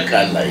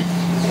sadhaka life.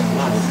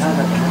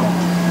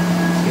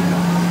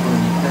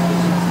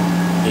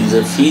 Is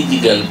a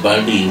physical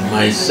body,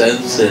 my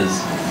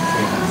senses,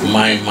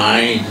 my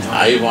mind.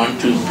 I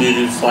want to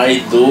purify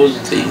those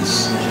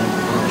things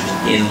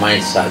in my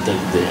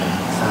sadhak deha.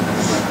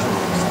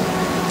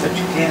 But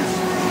you can't.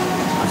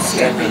 It's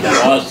not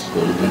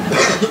possible.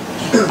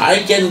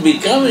 I can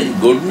become in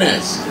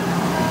goodness,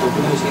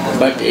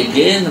 but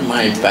again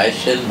my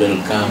passion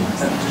will come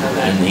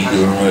and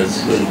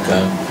ignorance will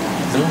come.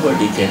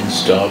 Nobody can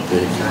stop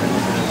it.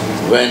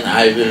 When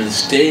I will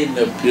stay in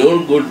the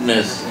pure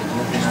goodness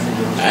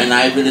and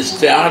I will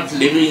start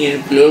living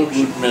in pure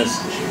goodness,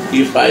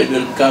 if I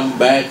will come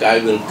back, I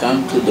will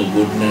come to the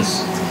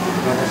goodness.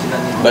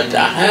 But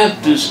I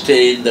have to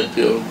stay in the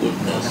pure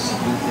goodness.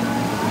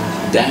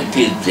 That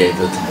is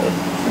Jaiva Dharma.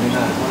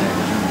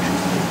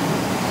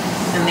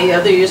 And the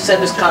other you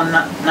said is called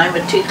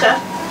Naimittika?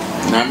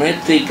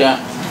 Naimittika,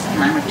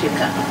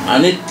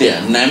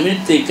 Anitya,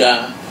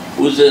 Naimittika,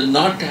 who is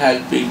not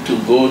helping to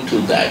go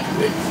to that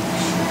way.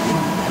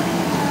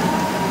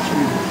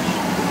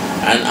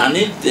 And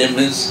Anitya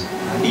means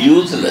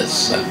useless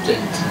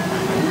subject.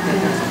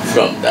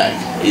 From that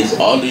is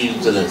all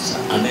useless,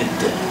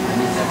 Anitya.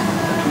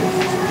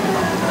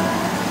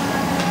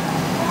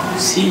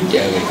 See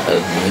Jaiva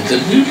Dharma, it's a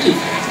beautiful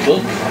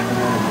book.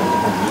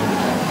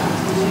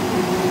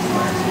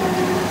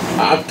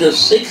 After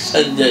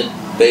 600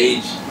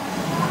 pages,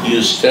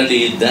 you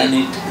study, then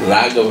it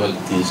Raga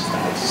Bhakti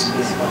starts.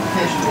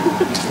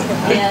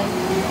 Yeah.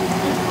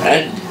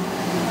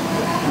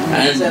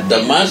 And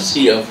the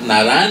mercy of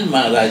Narayan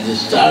Maharaj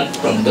starts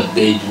from the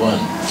page 1.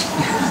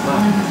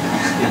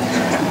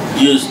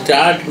 You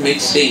start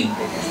mixing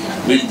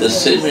with the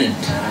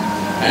cement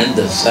and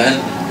the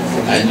sand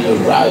and your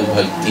Raga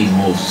Bhakti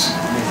moves.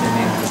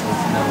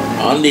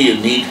 Only you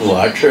need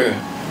water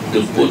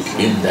to put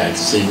in that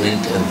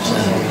cement and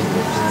sand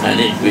and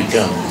it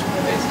becomes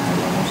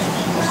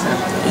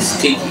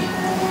sticky.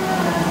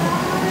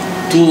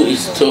 Two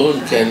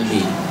stones can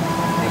be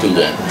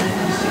together.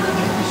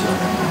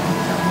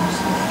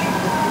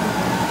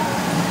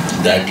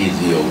 That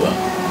is yoga.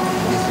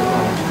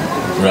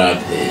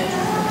 Radhe.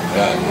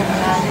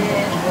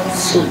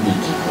 So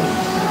beautiful.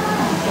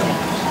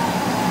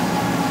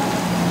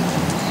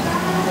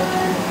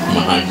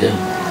 Mahajan.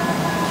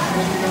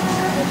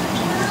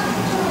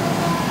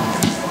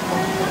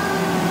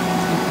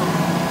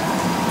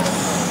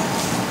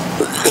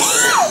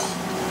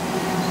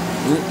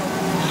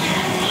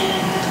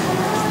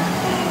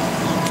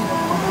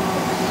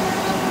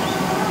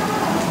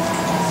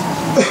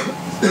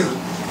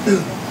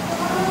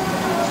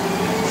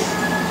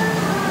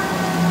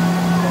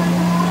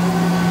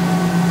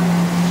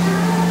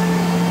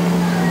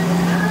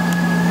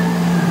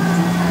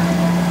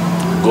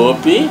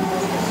 Gopi,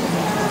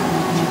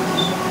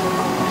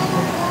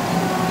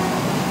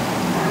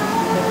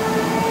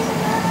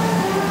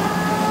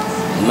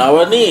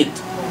 Navaneet,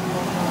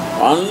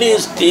 only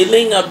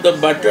stealing of the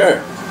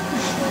butter.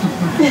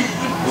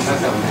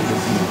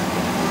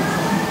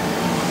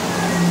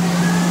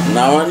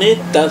 Navaneet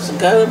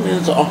Taskar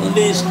means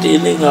only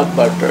stealing of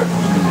butter.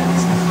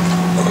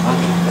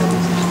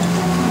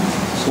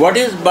 What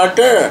is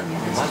butter?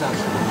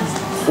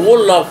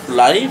 Whole of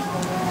life.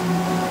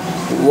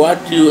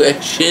 What you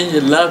exchange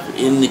love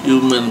in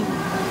human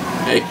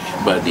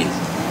body,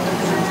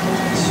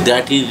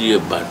 that is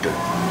your butter.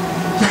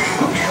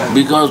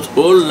 Because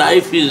whole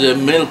life is a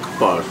milk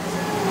pot,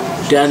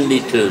 10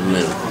 liter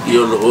milk,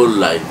 your whole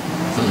life.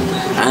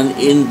 And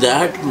in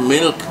that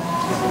milk,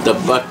 the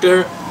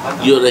butter,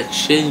 your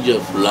exchange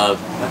of love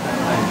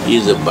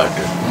is a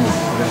butter.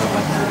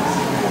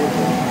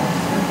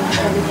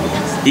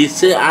 He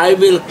said, I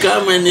will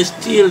come and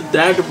steal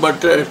that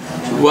butter,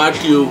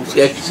 what you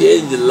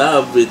exchange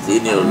love with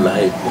in your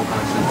life.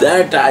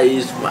 That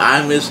I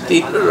am a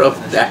stealer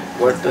of that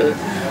butter,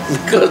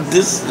 because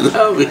this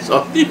love is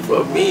only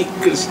for me.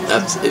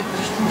 Krishna said,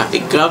 I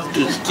come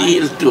to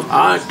steal to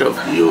heart of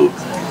you,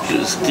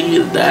 to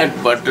steal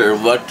that butter,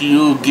 what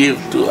you give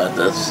to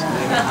others.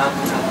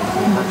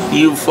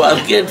 You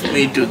forget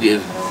me to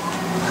give.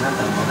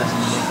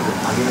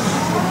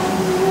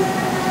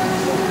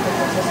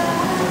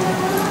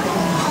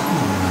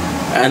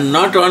 And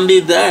not only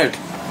that,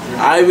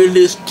 I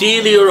will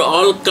steal your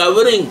all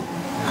covering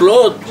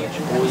cloth,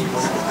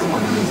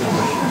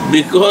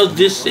 because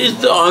this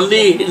is the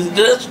only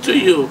hindrance to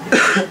you.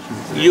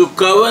 You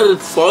cover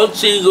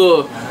false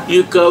ego,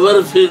 you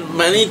cover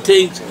many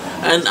things,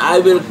 and I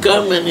will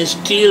come and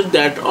steal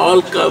that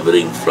all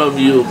covering from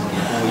you,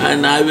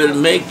 and I will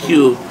make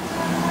you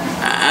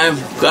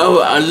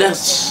cover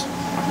less,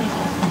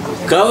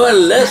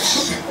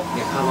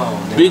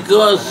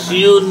 because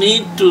you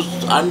need to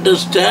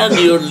understand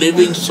your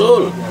living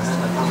soul.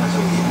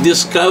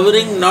 This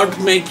covering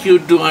not make you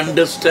to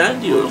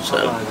understand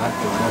yourself.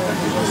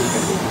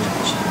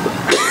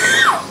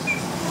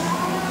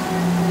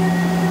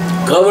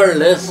 Cover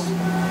less.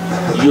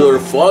 Your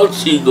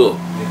false ego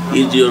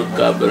is your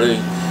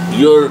covering.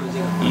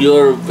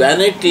 Your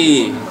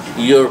vanity,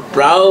 your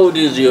proud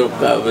is your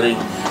covering.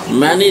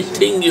 Many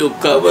things you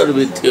cover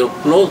with your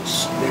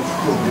clothes.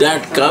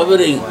 That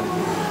covering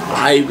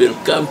I will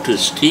come to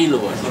steal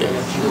one day.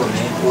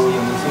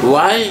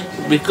 Why?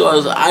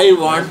 Because I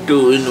want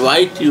to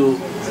invite you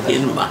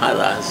in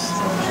Maharaj.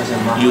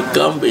 You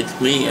come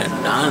with me and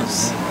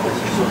dance.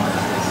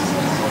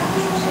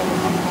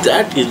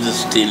 That is the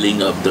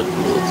stealing of the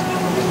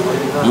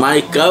clothes.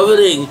 My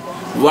covering,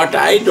 what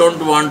I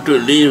don't want to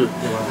leave,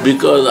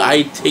 because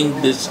I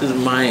think this is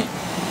my,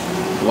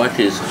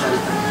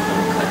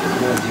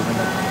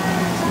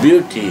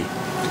 beauty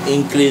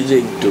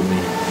increasing to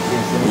me.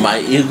 My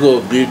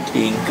ego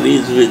beauty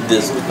increase with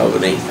this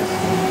covering.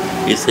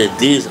 He said,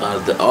 these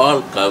are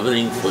all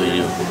covering for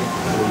you.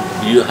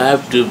 You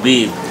have to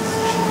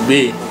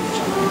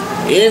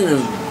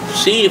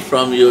see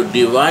from your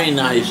divine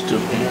eyes to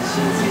me.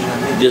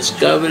 This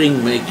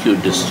covering make you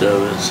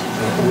disturbance.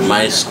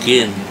 My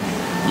skin,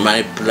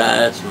 my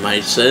plas, my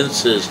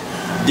senses,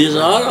 these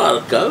all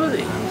are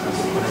covering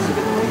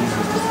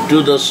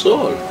to the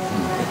soul.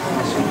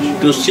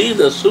 To see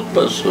the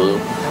super soul,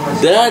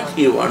 that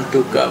he want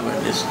to come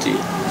and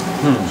steal.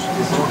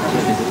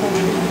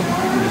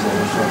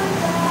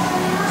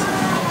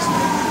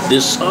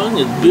 This song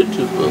is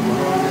beautiful.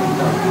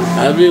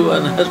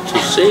 Everyone has to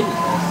sing.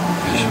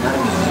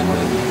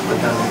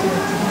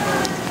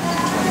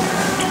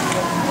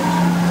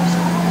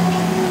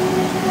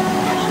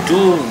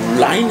 Two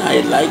lines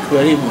I like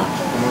very much.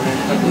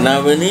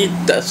 Navani,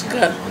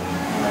 Taskar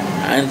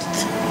and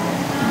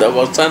the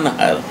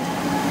Vasanhar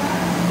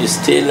is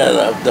tailor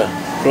of the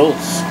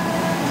clothes,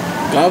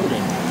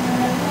 covering.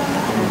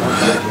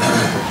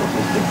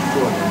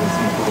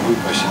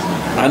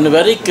 And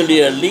very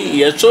clearly,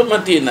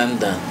 Yasomati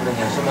Nanda,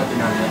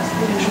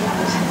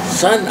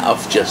 son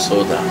of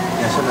Jasoda,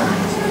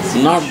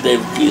 not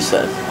Devaki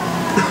son.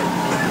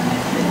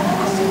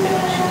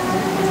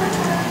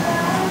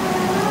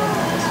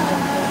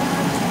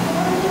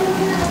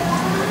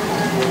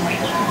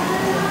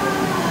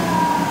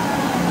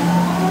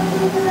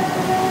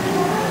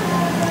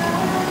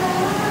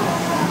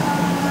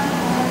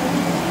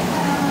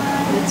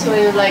 That's why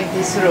you like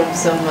this room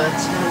so much.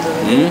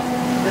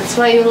 That's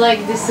why you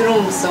like this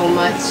room so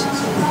much.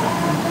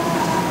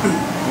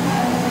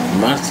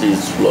 Mercy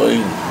is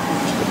flowing.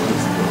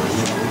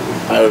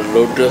 Her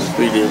lotus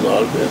feet is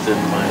always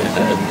in my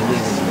head.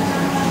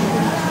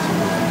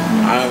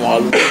 I am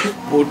always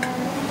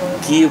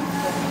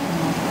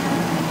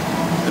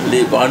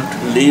want to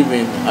live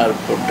in her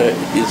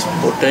his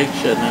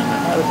protection and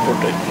her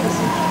protection.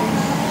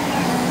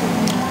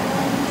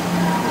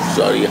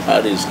 Sorry,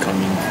 her is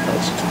coming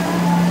first.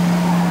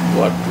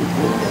 What to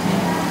do?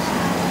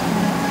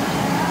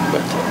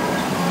 But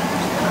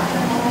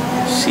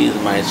she is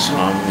my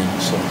Swami,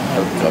 so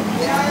her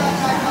comes.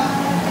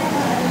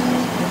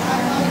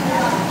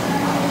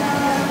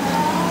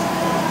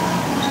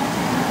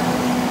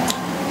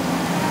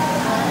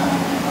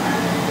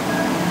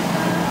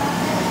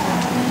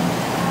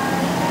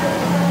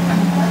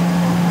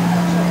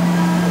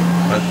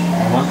 But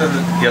Mother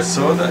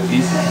Yasoda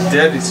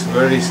there is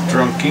very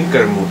strong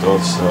kinker mood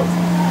also,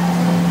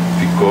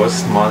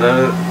 because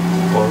Mother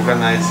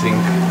organizing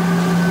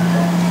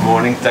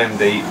morning time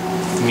they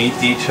meet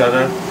each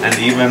other, and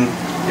even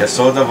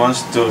Yasoda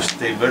wants to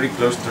stay very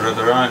close to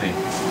Radharani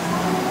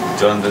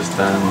to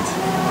understand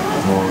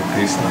more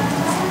Krishna.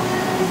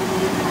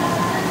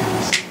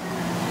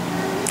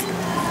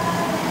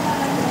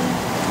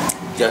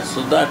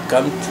 Yasoda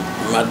come to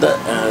mother,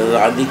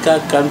 Radhika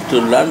come to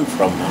learn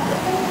from mother.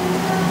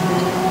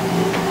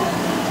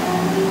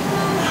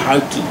 How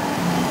to,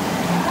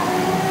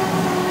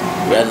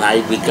 when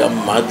I become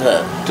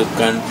mother, to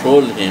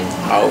control him,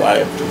 how I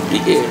have to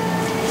behave.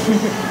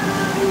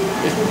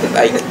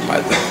 Like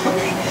mother.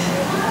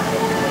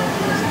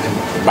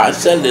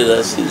 Vatsalya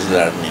Rasa is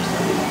learning.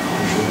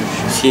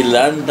 She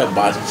learned the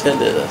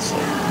Vatsalya Rasa.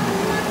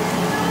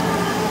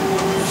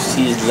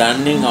 She is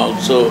learning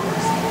also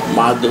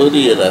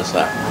Madhurya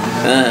Rasa,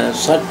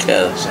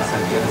 Sakhya Rasa,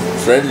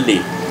 friendly,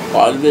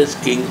 always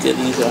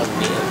kinkaris are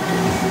near.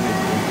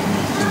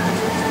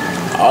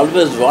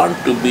 Always want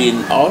to be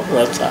in all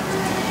Rasa,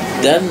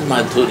 then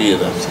Madhurya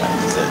Rasa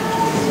is there.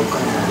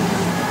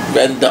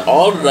 When the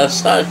all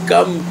Rasa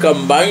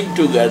combined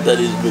together,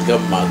 it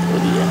become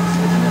Madhurya.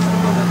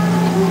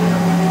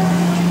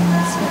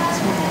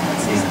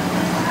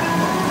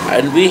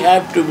 And we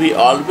have to be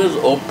always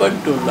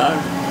open to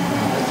learn.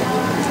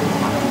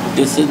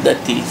 This is the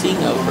teaching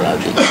of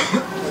Radhika.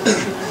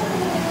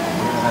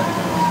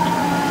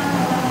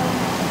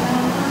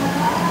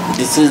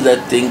 This is the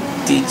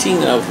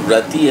teaching of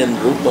Rati and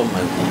Rupa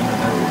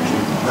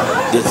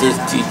Manjari. This is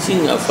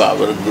teaching of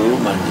our Guru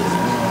Manjari.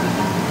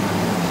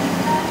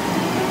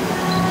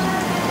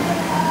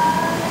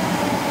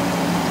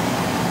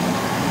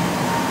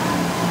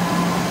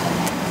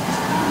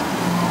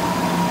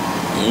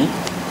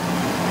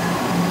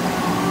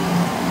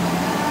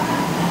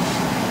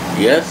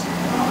 Yes?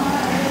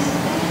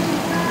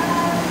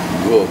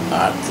 Go,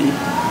 Bharti.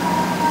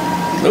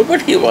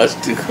 Nobody wants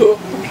to go.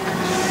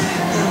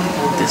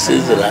 This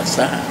is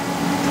rasa,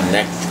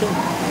 nectar.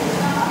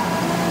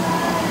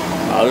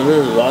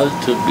 Always want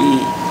to be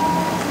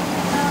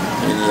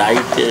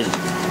enlightened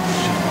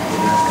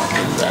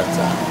in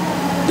rasa.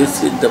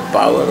 This is the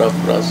power of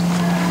rasa.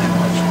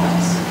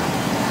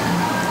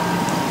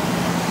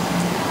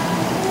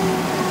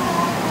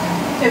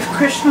 If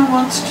Krishna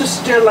wants to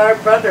steal our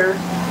butter,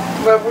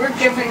 but we're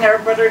giving our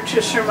butter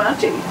to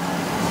Srimati,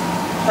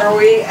 are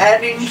we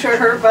adding to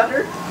her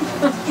butter?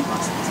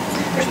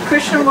 If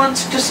Krishna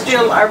wants to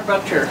steal our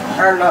butter,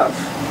 our love,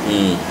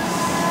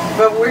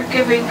 but we're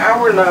giving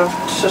our love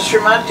to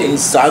Srimati. In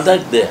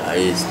sadhak deha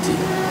is still.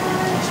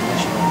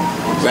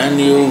 When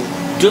you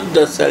took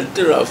the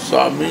shelter of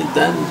Swami,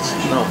 then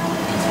no.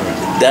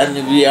 Then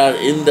we are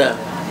in the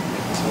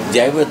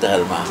Jaiva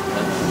Dharma.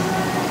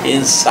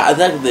 In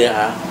sadhak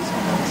deha,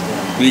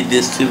 we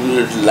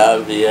distribute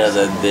love here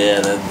and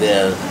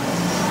there.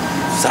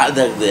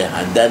 Sadhak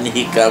deha. Then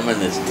he come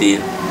and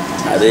steal.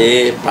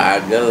 Arey,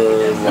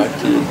 pagal, what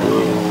you do?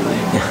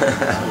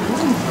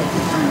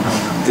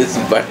 This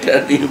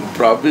butter you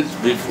promised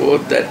before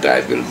that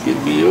I will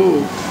give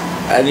you,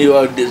 and you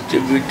are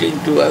distributing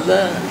to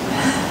others.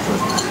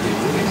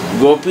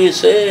 Gopi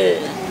say,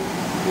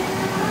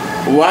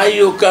 why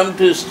you come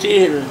to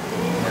steal?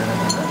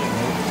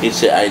 He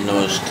say, I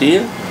know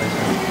steal.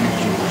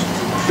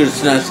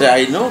 Krishna say,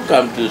 I know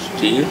come to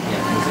steal.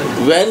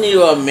 When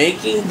you are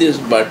making this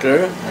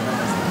butter,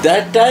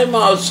 That time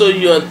also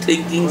you are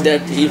thinking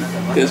that if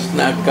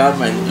Krishna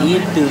come and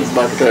eat this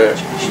butter,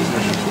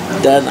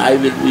 then I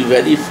will be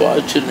very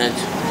fortunate.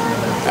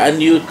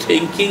 And you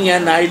thinking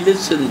and I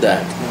listen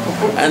that.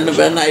 And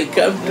when I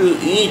come to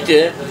eat,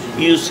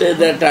 you say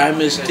that I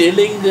am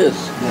stealing this.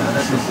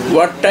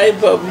 What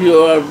type of you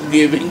are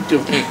giving to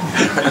me?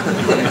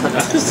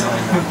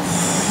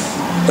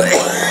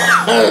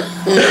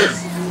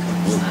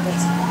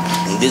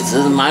 This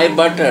is my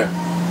butter.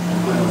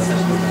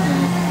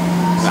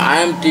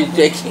 I am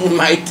taking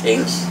my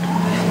things.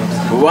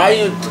 Why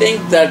you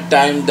think that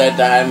time that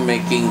I am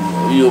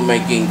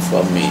making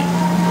for me?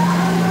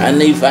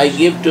 And if I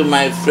give to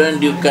my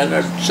friend, you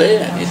cannot say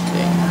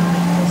anything.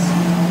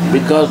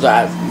 Because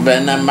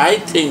when my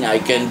thing I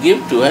can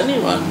give to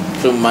anyone,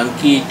 to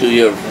monkey,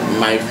 to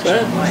my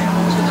friend.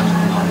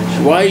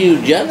 Why are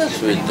you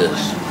jealous with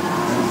this?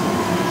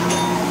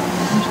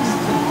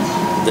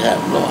 They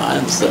have no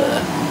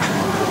answer.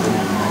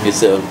 You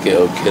say, okay,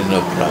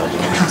 no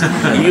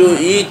problem. You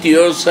eat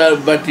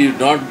yourself, but you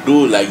don't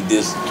do like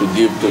this to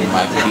give to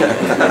monkey.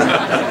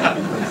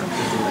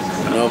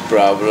 No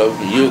problem,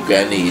 you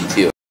can eat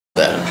yourself.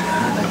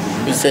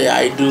 You say,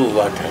 I do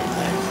what I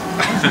like.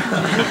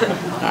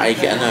 I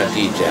cannot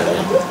eat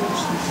alone.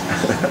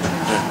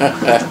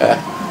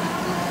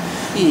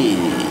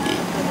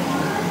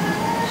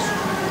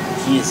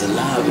 His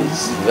love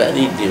is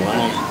very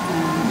divine.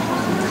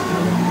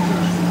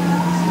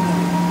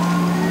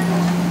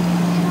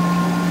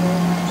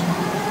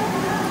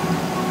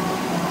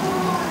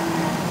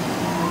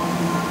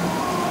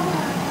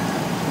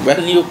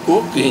 When you're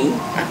cooking,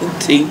 I'm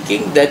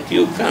thinking that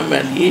you come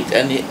and eat,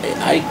 and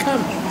I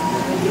come.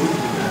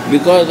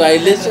 Because I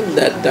listen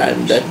that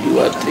time that you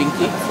are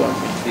thinking for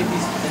me.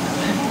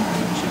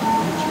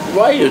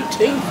 Why you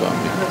think for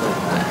me?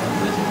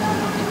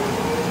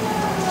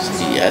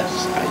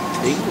 Yes, I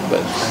think,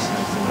 but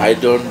I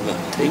don't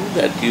think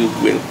that you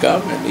will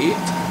come and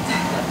eat.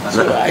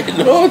 So I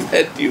know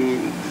that you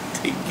are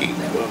thinking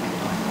for me.